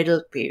this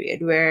middle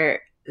period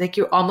where like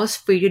you're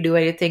almost free to do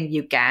anything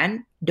you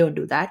can. Don't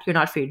do that. You're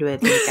not free to do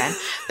anything you can.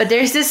 But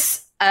there's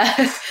this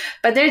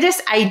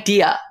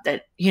idea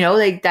that,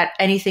 like that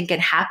anything can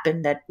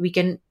happen, that we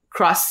can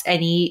cross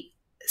any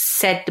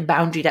set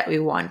boundary that we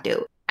want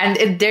to.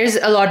 And there's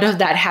a lot of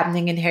that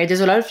happening in here.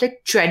 There's a lot of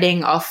like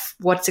treading of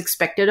what's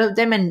expected of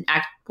them and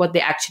what they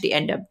actually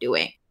end up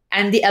doing.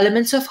 And the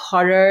elements of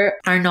horror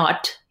are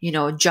not,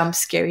 jump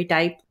scary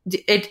type.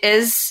 It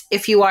is,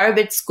 if you are a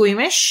bit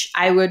squeamish,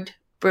 I would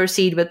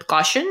proceed with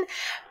caution,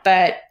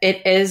 but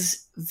it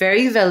is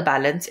very well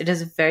balanced. It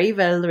is very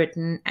well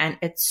written, and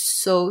it's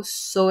so,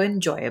 so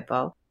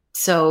enjoyable.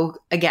 So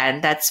again,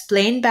 that's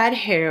Plain Bad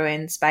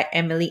Heroines by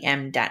Emily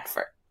M.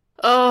 Danforth.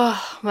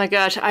 Oh my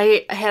gosh,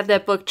 I had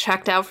that book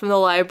checked out from the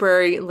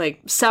library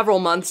like several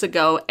months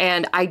ago,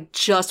 and I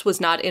just was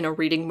not in a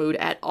reading mood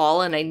at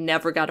all, and I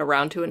never got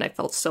around to it, and I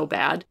felt so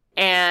bad.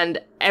 And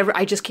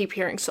I just keep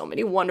hearing so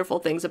many wonderful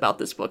things about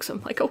this book, so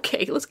I'm like,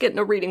 okay, let's get in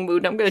a reading mood,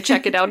 and I'm going to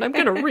check it out, and I'm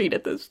going to read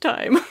it this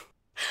time.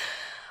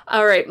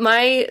 All right,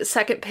 my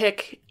second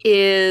pick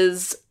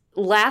is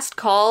Last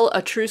Call,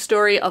 A True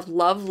Story of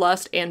Love,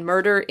 Lust, and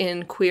Murder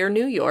in Queer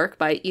New York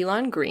by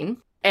Elon Green.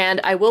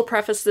 And I will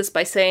preface this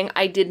by saying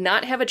I did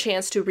not have a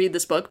chance to read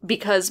this book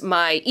because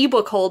my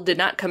ebook hold did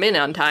not come in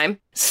on time.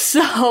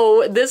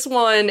 So this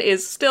one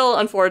is still,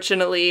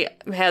 unfortunately,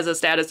 has a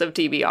status of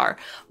TBR.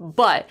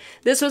 But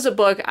this was a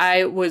book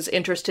I was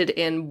interested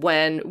in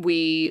when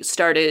we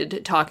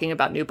started talking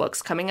about new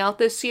books coming out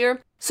this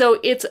year. So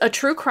it's a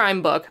true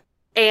crime book,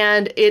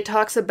 and it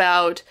talks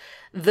about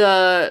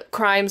the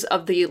crimes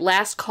of the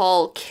Last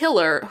Call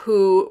killer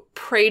who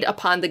preyed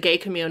upon the gay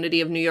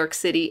community of New York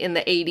City in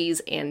the 80s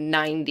and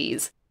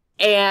 90s.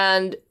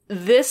 And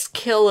this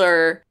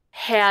killer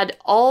had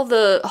all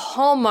the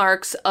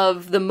hallmarks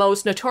of the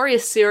most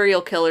notorious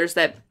serial killers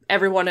that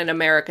everyone in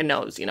America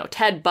knows,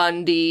 Ted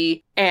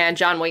Bundy and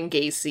John Wayne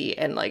Gacy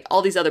and like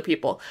all these other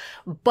people.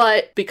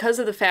 But because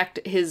of the fact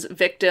his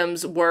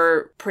victims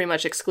were pretty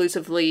much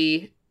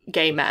exclusively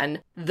gay men,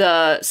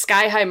 the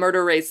sky-high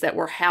murder rates that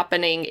were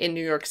happening in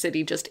New York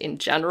City just in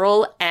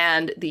general,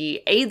 and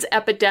the AIDS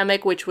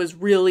epidemic, which was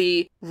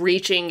really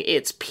reaching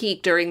its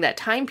peak during that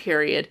time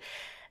period,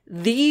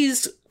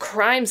 these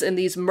crimes and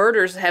these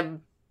murders have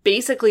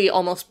basically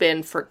almost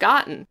been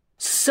forgotten.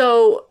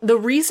 So the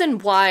reason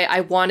why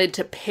I wanted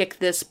to pick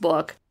this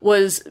book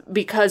was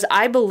because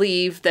I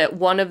believe that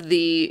one of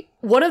the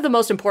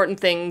most important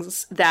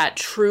things that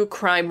true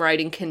crime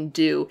writing can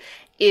do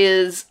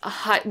is,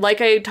 like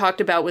I talked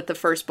about with the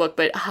first book,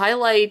 but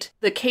highlight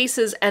the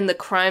cases and the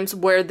crimes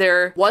where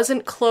there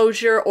wasn't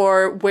closure,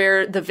 or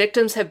where the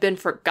victims have been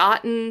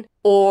forgotten,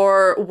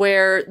 or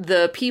where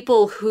the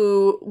people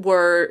who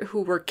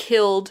were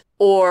killed,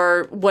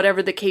 or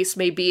whatever the case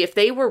may be, if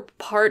they were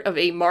part of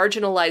a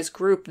marginalized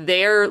group,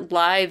 their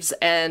lives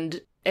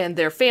and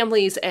their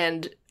families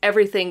and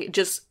everything,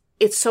 just,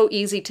 it's so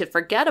easy to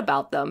forget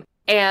about them.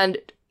 And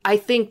I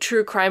think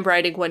true crime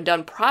writing, when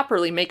done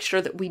properly, makes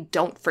sure that we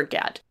don't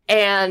forget.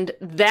 And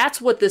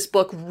that's what this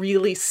book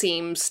really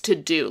seems to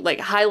do, like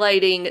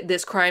highlighting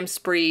this crime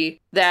spree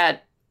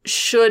that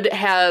should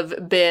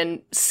have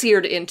been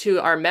seared into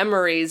our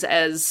memories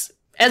as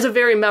a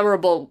very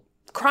memorable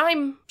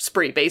crime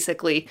spree,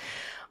 basically.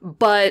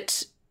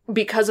 But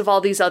because of all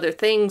these other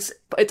things,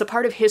 it's a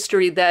part of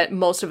history that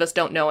most of us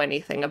don't know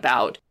anything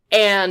about.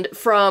 And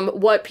from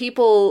what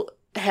people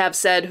have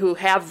said who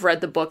have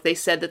read the book, they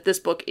said that this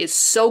book is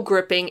so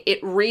gripping.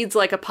 It reads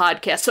like a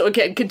podcast. So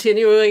again,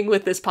 continuing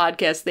with this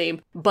podcast theme,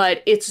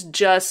 but it's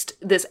just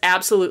this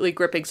absolutely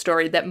gripping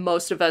story that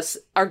most of us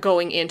are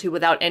going into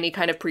without any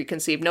kind of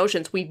preconceived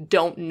notions. We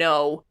don't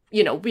know,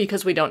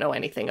 because we don't know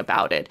anything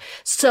about it.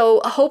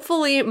 So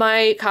hopefully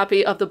my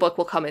copy of the book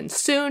will come in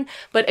soon.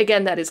 But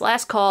again, that is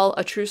Last Call,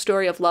 A True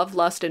Story of Love,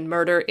 Lust, and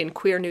Murder in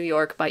Queer New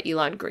York by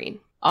Elon Green.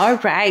 All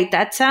right.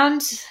 That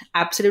sounds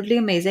absolutely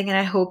amazing. And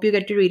I hope you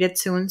get to read it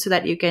soon so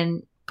that you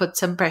can put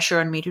some pressure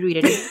on me to read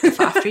it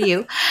after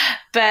you.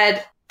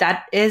 But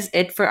that is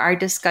it for our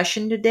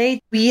discussion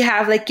today. We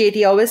have, like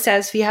Katie always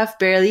says, we have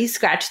barely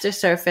scratched the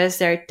surface.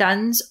 There are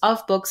tons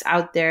of books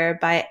out there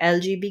by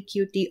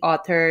LGBTQ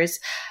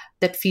authors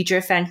that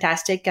feature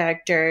fantastic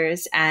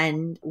characters.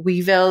 And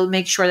we will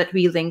make sure that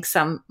we link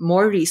some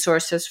more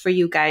resources for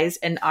you guys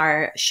in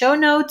our show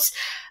notes.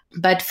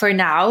 But for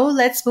now,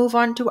 let's move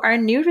on to our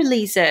new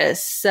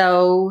releases.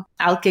 So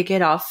I'll kick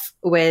it off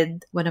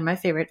with one of my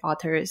favorite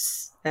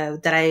authors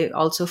that I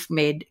also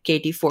made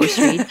Katie force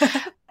read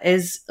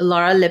is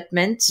Laura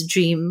Lippman's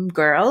Dream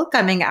Girl,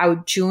 coming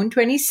out June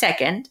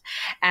 22nd.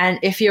 And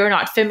if you're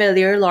not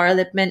familiar, Laura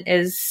Lippman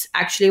is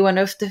actually one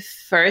of the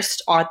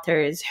first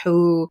authors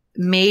who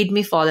made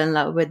me fall in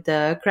love with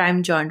the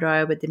crime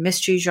genre, with the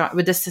mystery genre,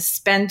 with the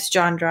suspense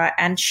genre.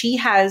 And she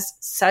has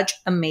such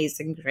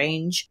amazing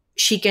range.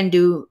 She can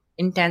do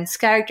intense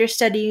character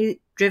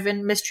study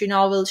driven mystery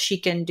novels. She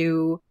can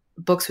do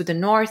books with a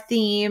noir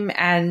theme,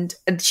 and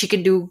she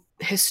can do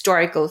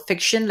historical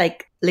fiction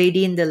like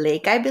Lady in the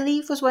Lake, I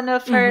believe, was one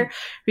of her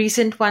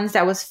recent ones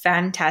that was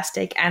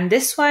fantastic. And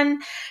this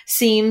one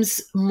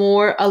seems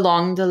more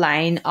along the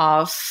line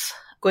of,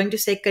 going to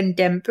say,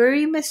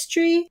 contemporary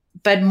mystery,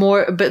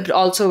 but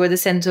also with a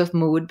sense of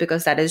mood,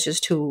 because that is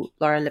just who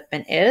Laura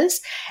Lippman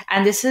is.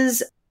 And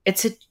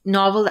it's a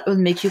novel that will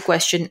make you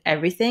question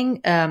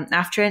everything.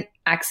 After an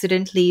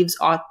accident leaves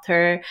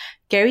author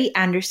Gary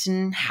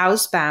Anderson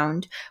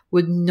housebound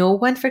with no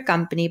one for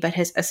company but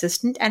his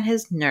assistant and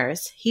his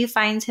nurse, he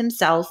finds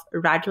himself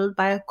rattled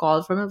by a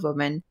call from a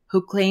woman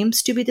who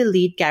claims to be the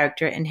lead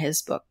character in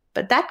his book.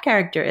 But that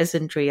character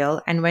isn't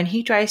real, and when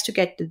he tries to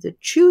get to the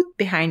truth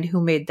behind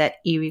who made that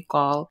eerie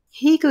call,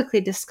 he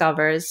quickly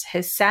discovers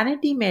his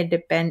sanity may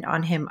depend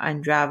on him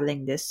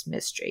unraveling this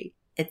mystery.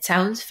 It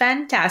sounds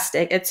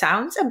fantastic. It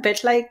sounds a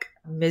bit like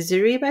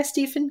Misery by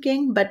Stephen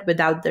King, but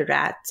without the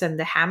rats and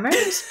the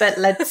hammers. But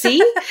let's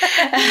see.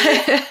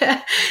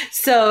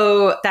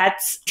 So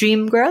that's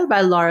Dream Girl by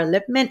Laura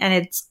Lippman, and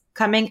it's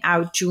coming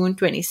out June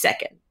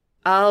 22nd.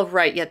 All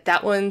right. Yeah,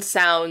 that one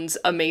sounds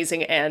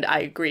amazing, and I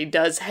agree.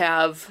 Does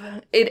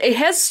have it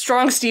has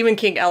strong Stephen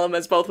King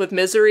elements, both with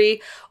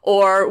Misery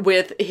or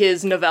with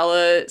his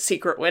novella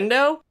Secret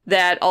Window,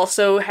 that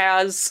also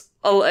has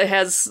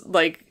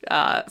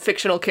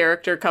fictional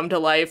character come to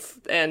life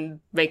and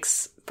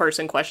makes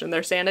person question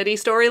their sanity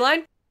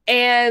storyline.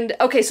 And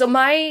okay, so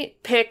my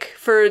pick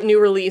for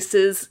new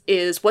releases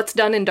is What's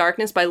Done in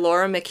Darkness by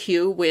Laura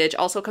McHugh, which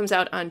also comes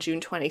out on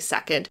June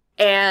 22nd.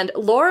 And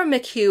Laura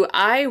McHugh,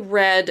 I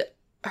read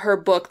her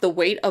book, The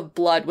Weight of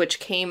Blood, which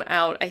came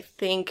out, I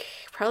think,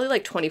 probably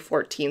like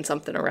 2014,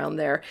 something around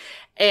there.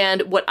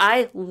 And what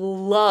I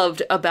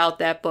loved about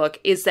that book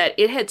is that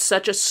it had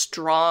such a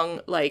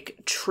strong, like,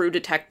 True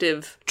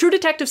Detective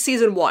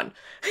season 1.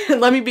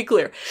 Let me be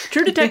clear.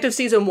 True Detective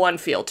season 1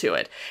 feel to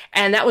it.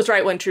 And that was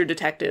right when True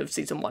Detective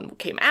season 1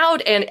 came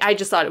out. And I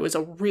just thought it was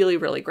a really,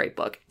 really great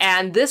book.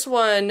 And this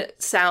one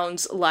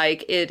sounds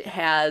like it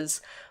has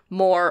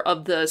more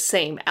of the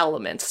same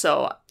elements.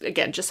 So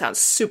again, just sounds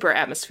super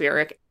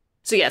atmospheric.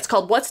 So yeah, it's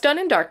called What's Done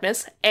in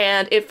Darkness,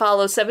 and it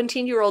follows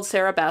 17-year-old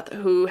Sarah Beth,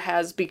 who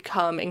has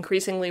become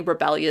increasingly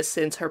rebellious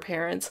since her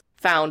parents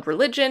found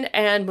religion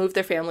and moved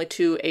their family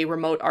to a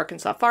remote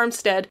Arkansas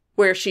farmstead,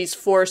 where she's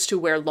forced to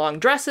wear long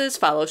dresses,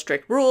 follow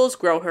strict rules,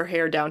 grow her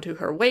hair down to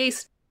her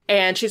waist,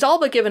 and she's all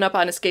but given up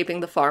on escaping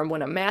the farm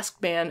when a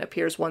masked man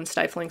appears one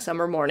stifling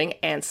summer morning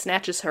and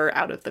snatches her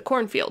out of the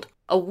cornfield.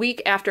 A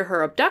week after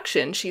her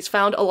abduction, she's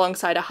found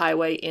alongside a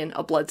highway in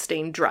a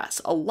bloodstained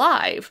dress,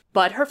 alive,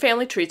 but her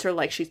family treats her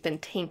like she's been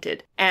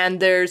tainted.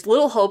 And there's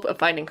little hope of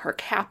finding her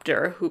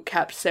captor, who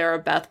kept Sarah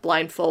Beth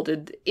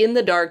blindfolded in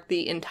the dark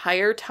the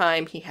entire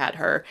time he had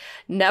her,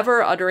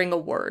 never uttering a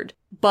word.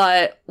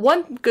 But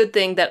one good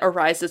thing that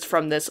arises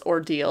from this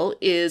ordeal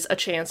is a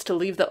chance to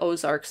leave the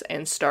Ozarks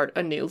and start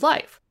a new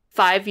life.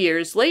 5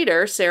 years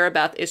later, Sarah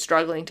Beth is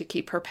struggling to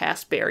keep her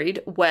past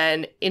buried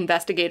when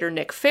investigator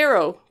Nick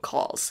Farrow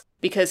calls,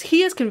 because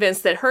he is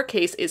convinced that her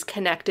case is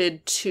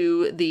connected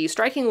to the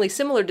strikingly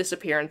similar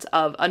disappearance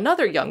of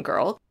another young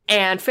girl,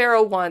 and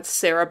Farrow wants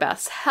Sarah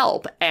Beth's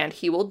help, and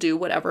he will do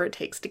whatever it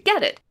takes to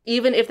get it,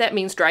 even if that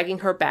means dragging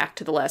her back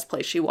to the last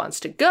place she wants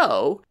to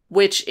go,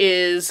 which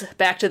is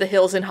back to the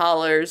hills and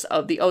hollers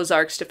of the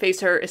Ozarks to face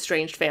her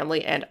estranged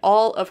family and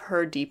all of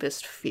her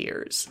deepest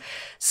fears.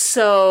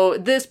 So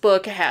this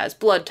book has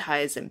blood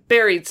ties and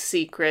buried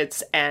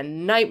secrets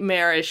and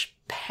nightmarish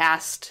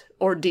past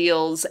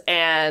ordeals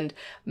and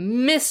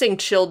missing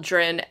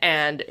children,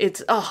 and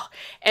it's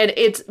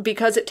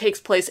because it takes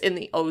place in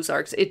the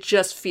Ozarks, it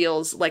just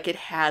feels like it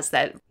has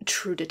that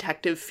true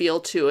detective feel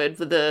to it,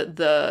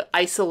 the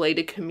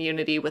isolated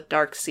community with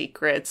dark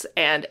secrets,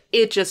 and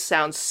it just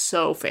sounds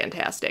so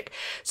fantastic.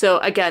 So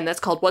again, that's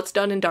called What's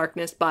Done in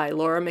Darkness by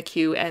Laura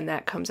McHugh, and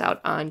that comes out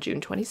on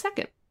June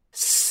 22nd.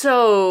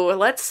 So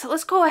let's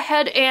go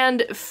ahead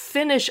and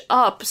finish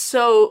up.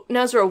 So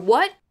Nazra,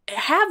 what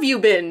have you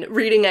been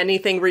reading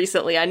anything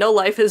recently? I know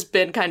life has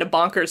been kind of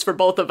bonkers for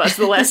both of us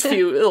the last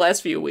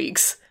few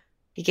weeks.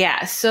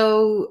 Yeah,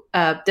 so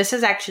this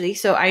is actually,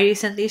 so I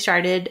recently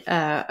started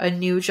a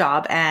new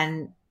job,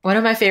 and one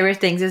of my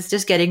favorite things is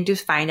just getting to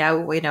find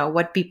out,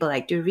 what people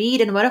like to read.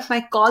 And one of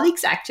my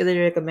colleagues actually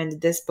recommended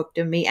this book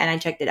to me, and I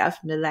checked it out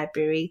from the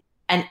library.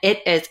 And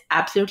it is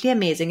absolutely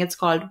amazing. It's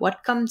called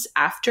What Comes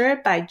After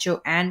by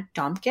Joanne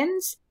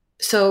Tompkins.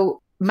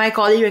 So my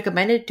colleague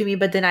recommended it to me,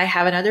 but then I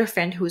have another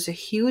friend who's a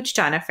huge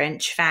Tana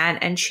French fan,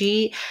 and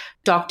she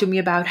talked to me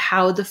about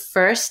how the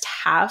first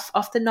half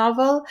of the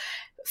novel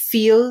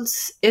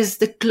is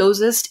the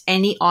closest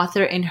any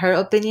author, in her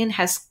opinion,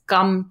 has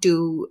come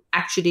to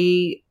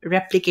actually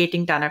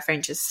replicating Tana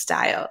French's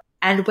style.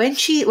 And when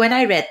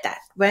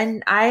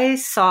I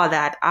saw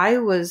that, I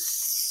was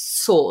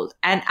sold.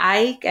 And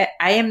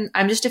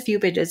I'm just a few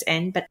pages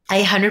in, but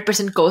I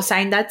 100%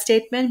 co-sign that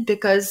statement,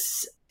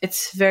 because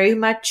it's very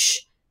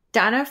much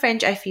Tana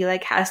French, I feel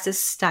like, has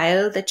this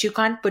style that you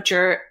can't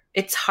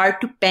it's hard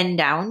to pen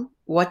down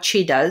what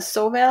she does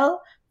so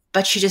well,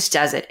 but she just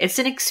does it. It's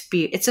an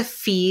experience. It's a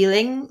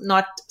feeling,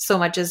 not so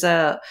much as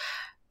a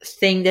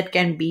thing that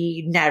can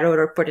be narrowed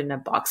or put in a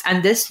box.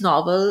 And this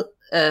novel,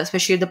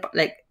 especially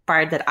the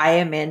part that I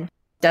am in,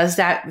 does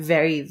that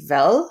very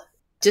well.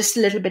 Just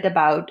a little bit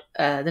about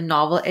the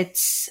novel.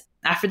 It's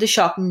after the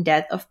shocking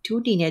death of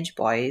two teenage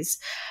boys,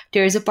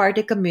 there is a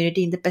Party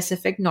community in the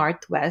Pacific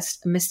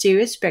Northwest. A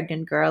mysterious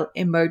pregnant girl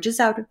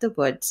emerges out of the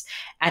woods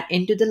and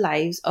into the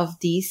lives of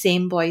these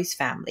same boys'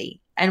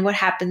 family. And what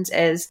happens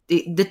is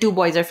the two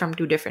boys are from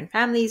two different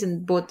families,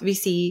 and both we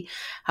see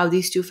how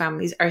these two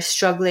families are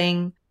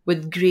struggling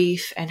with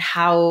grief and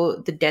how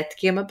the death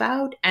came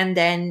about. And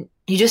then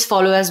you just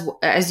follow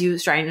as you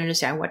trying to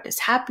understand what is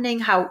happening,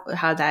 how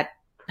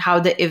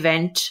the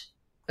event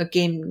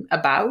came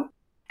about.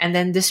 And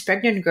then this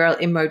pregnant girl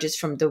emerges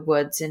from the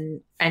woods,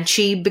 and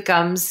she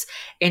becomes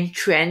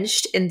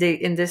entrenched in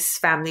this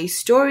family's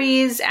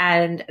stories.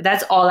 And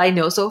that's all I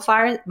know so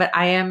far. But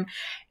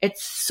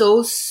it's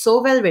so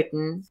well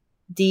written.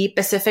 The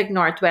Pacific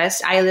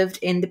Northwest, I lived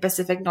in the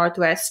Pacific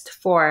Northwest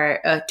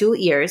for 2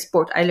 years.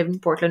 I lived in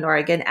Portland,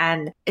 Oregon,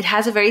 and it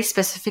has a very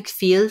specific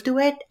feel to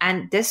it.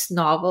 And this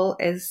novel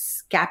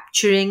is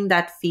capturing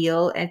that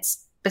feel.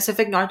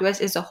 Pacific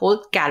Northwest is a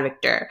whole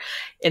character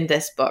in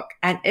this book,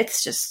 and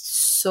it's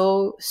just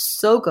so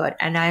good,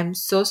 and I'm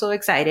so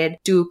excited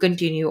to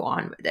continue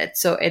on with it.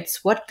 So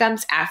it's What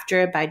Comes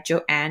After by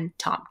Joanne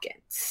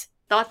Tompkins.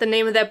 Thought the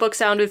name of that book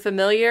sounded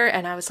familiar,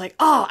 and I was like,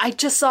 oh, I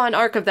just saw an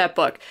arc of that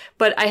book,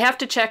 but I have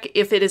to check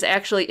if it is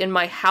actually in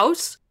my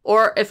house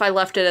or if I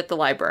left it at the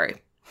library.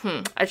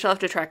 I shall have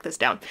to track this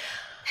down.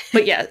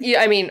 But yeah,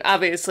 I mean,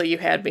 obviously you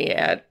had me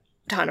at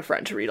Tana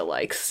French read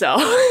alike, so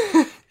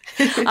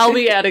I'll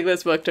be adding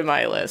this book to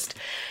my list.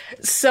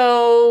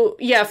 So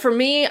yeah, for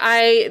me,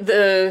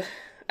 I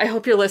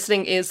Hope You're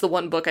Listening is the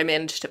one book I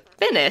managed to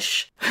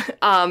finish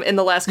in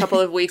the last couple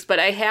of weeks, but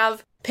I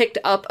have picked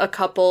up a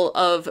couple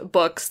of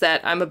books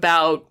that I'm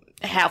about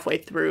halfway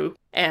through,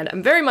 and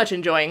I'm very much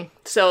enjoying.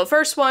 So the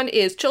first one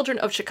is Children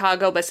of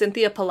Chicago by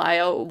Cynthia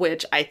Pelayo,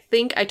 which I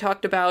think I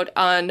talked about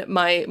on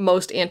my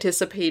most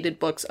anticipated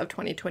books of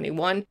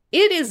 2021.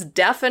 It is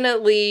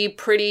definitely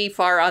pretty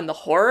far on the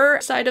horror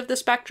side of the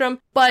spectrum,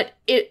 but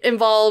it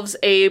involves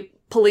a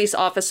police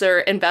officer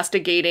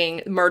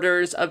investigating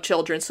murders of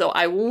children, so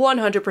I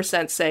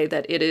 100% say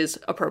that it is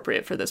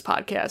appropriate for this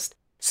podcast.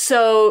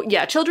 So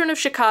yeah, Children of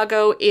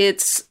Chicago,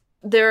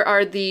 there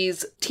are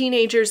these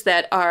teenagers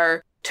that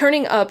are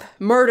turning up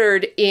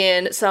murdered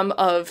in some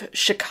of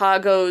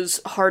Chicago's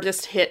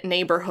hardest hit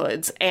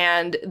neighborhoods,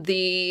 and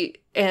the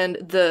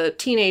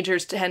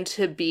teenagers tend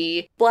to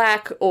be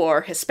Black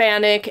or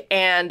Hispanic,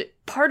 and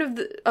part of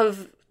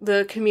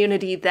the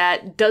community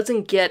that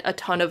doesn't get a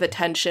ton of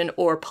attention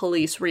or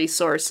police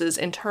resources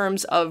in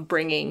terms of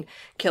bringing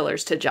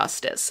killers to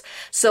justice.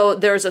 So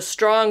there's a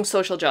strong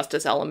social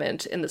justice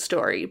element in the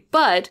story,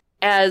 but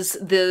as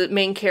the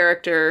main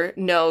character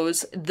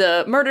knows,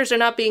 the murders are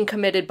not being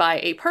committed by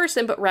a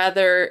person, but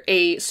rather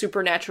a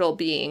supernatural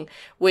being,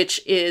 which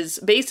is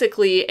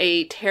basically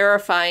a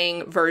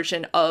terrifying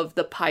version of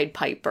the Pied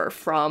Piper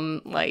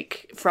from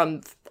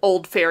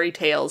old fairy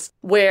tales,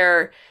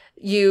 where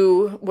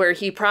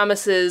he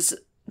promises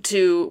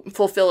to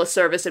fulfill a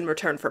service in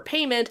return for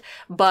payment,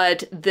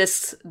 but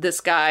this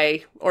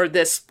guy, or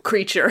this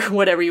creature,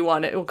 whatever you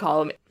want to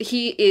call him,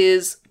 he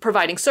is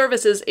providing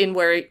services in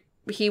where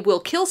he will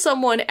kill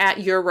someone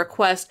at your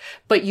request,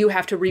 but you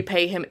have to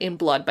repay him in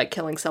blood by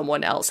killing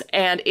someone else.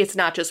 And it's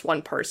not just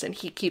one person.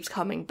 He keeps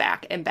coming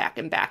back and back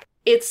and back.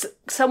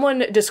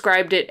 Someone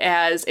described it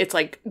as, it's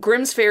like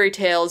Grimm's Fairy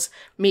Tales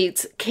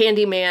meets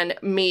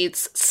Candyman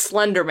meets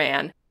Slender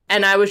Man.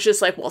 And I was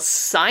just like, well,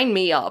 sign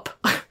me up.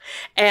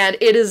 And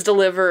it is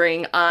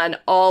delivering on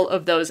all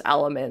of those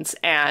elements.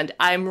 And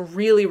I'm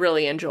really,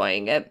 really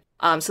enjoying it.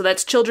 So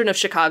that's Children of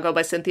Chicago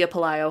by Cynthia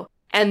Pelayo.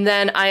 And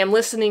then I am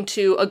listening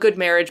to A Good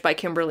Marriage by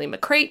Kimberly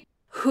McCreight,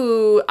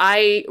 who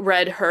I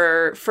read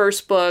her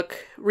first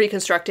book,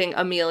 Reconstructing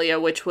Amelia,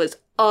 which was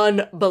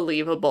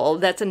unbelievable.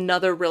 That's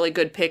another really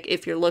good pick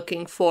if you're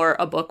looking for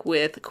a book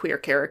with queer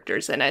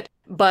characters in it.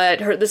 But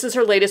this is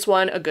her latest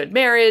one, A Good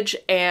Marriage,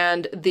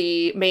 and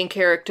the main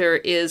character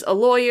is a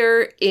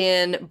lawyer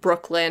in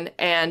Brooklyn,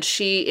 and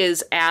she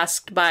is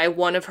asked by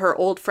one of her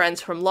old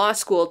friends from law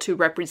school to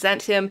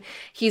represent him.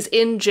 He's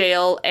in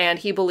jail, and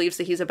he believes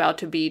that he's about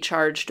to be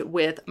charged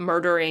with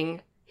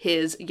murdering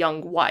his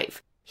young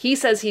wife. He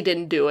says he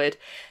didn't do it.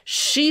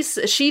 She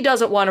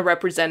doesn't want to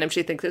represent him.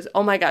 She thinks,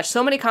 oh my gosh,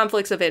 so many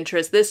conflicts of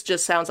interest. This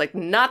just sounds like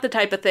not the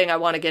type of thing I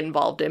want to get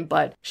involved in,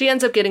 but she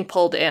ends up getting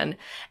pulled in.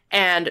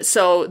 And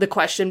so the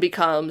question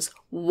becomes,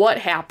 what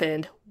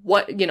happened?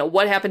 What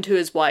happened to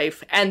his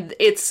wife? And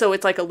it's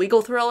like a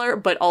legal thriller,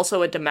 but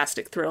also a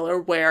domestic thriller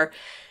where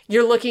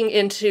you're looking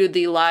into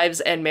the lives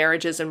and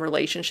marriages and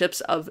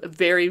relationships of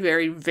very,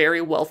 very, very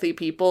wealthy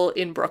people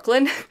in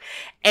Brooklyn.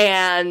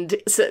 And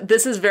so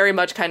this is very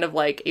much kind of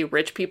like a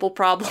rich people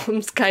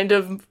problems kind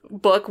of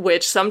book,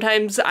 which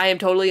sometimes I am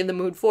totally in the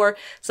mood for.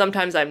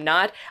 Sometimes I'm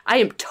not. I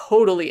am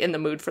totally in the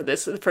mood for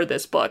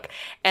this book.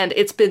 And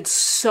it's been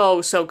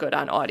so, so good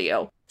on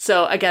audio.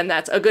 So again,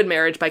 that's A Good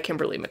Marriage by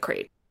Kimberly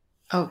McCreight.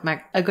 Oh,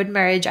 A Good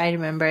Marriage, I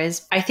remember,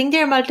 I think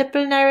there are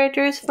multiple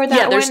narrators for that one.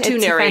 Yeah, there's two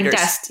narrators.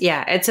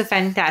 It's a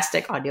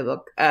fantastic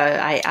audiobook.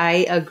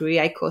 I agree.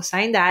 I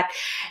co-sign that.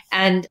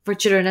 And for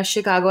Children of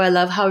Chicago, I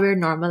love how we're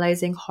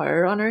normalizing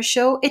horror on our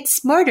show.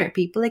 It's murder,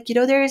 people.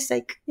 There's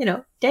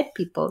dead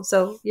people.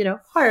 So,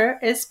 horror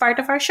is part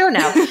of our show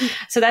now.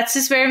 So that's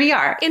just where we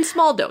are. In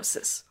small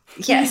doses.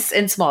 Yes,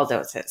 in small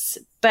doses.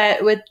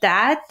 But with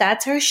that,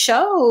 that's our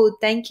show.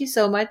 Thank you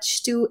so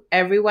much to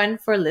everyone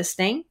for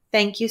listening.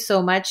 Thank you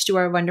so much to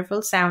our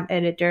wonderful sound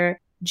editor,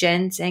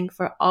 Jen Zeng,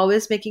 for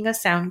always making us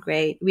sound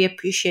great. We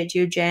appreciate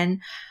you, Jen.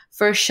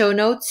 For show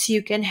notes,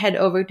 you can head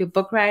over to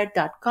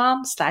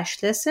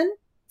bookriot.com/listen.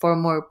 For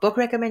more book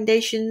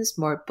recommendations,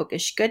 more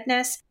bookish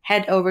goodness,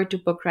 head over to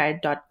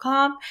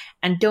bookriot.com.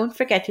 And don't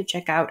forget to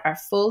check out our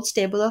full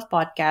stable of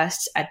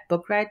podcasts at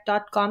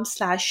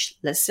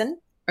bookriot.com/listen.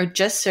 Or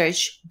just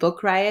search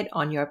Book Riot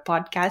on your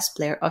podcast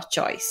player of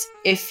choice.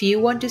 If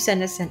you want to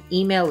send us an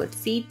email with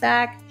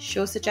feedback,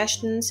 show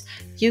suggestions,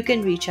 you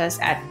can reach us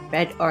at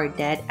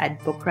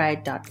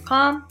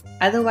redordead@bookriot.com.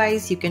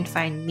 Otherwise, you can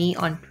find me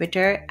on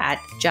Twitter at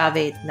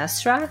Javed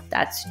Nusrah.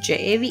 That's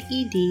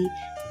JAVED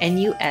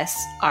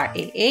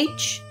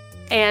NUSRAH.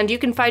 And you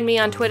can find me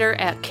on Twitter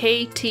at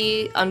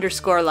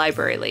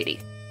KT_library lady.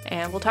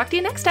 And we'll talk to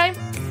you next time.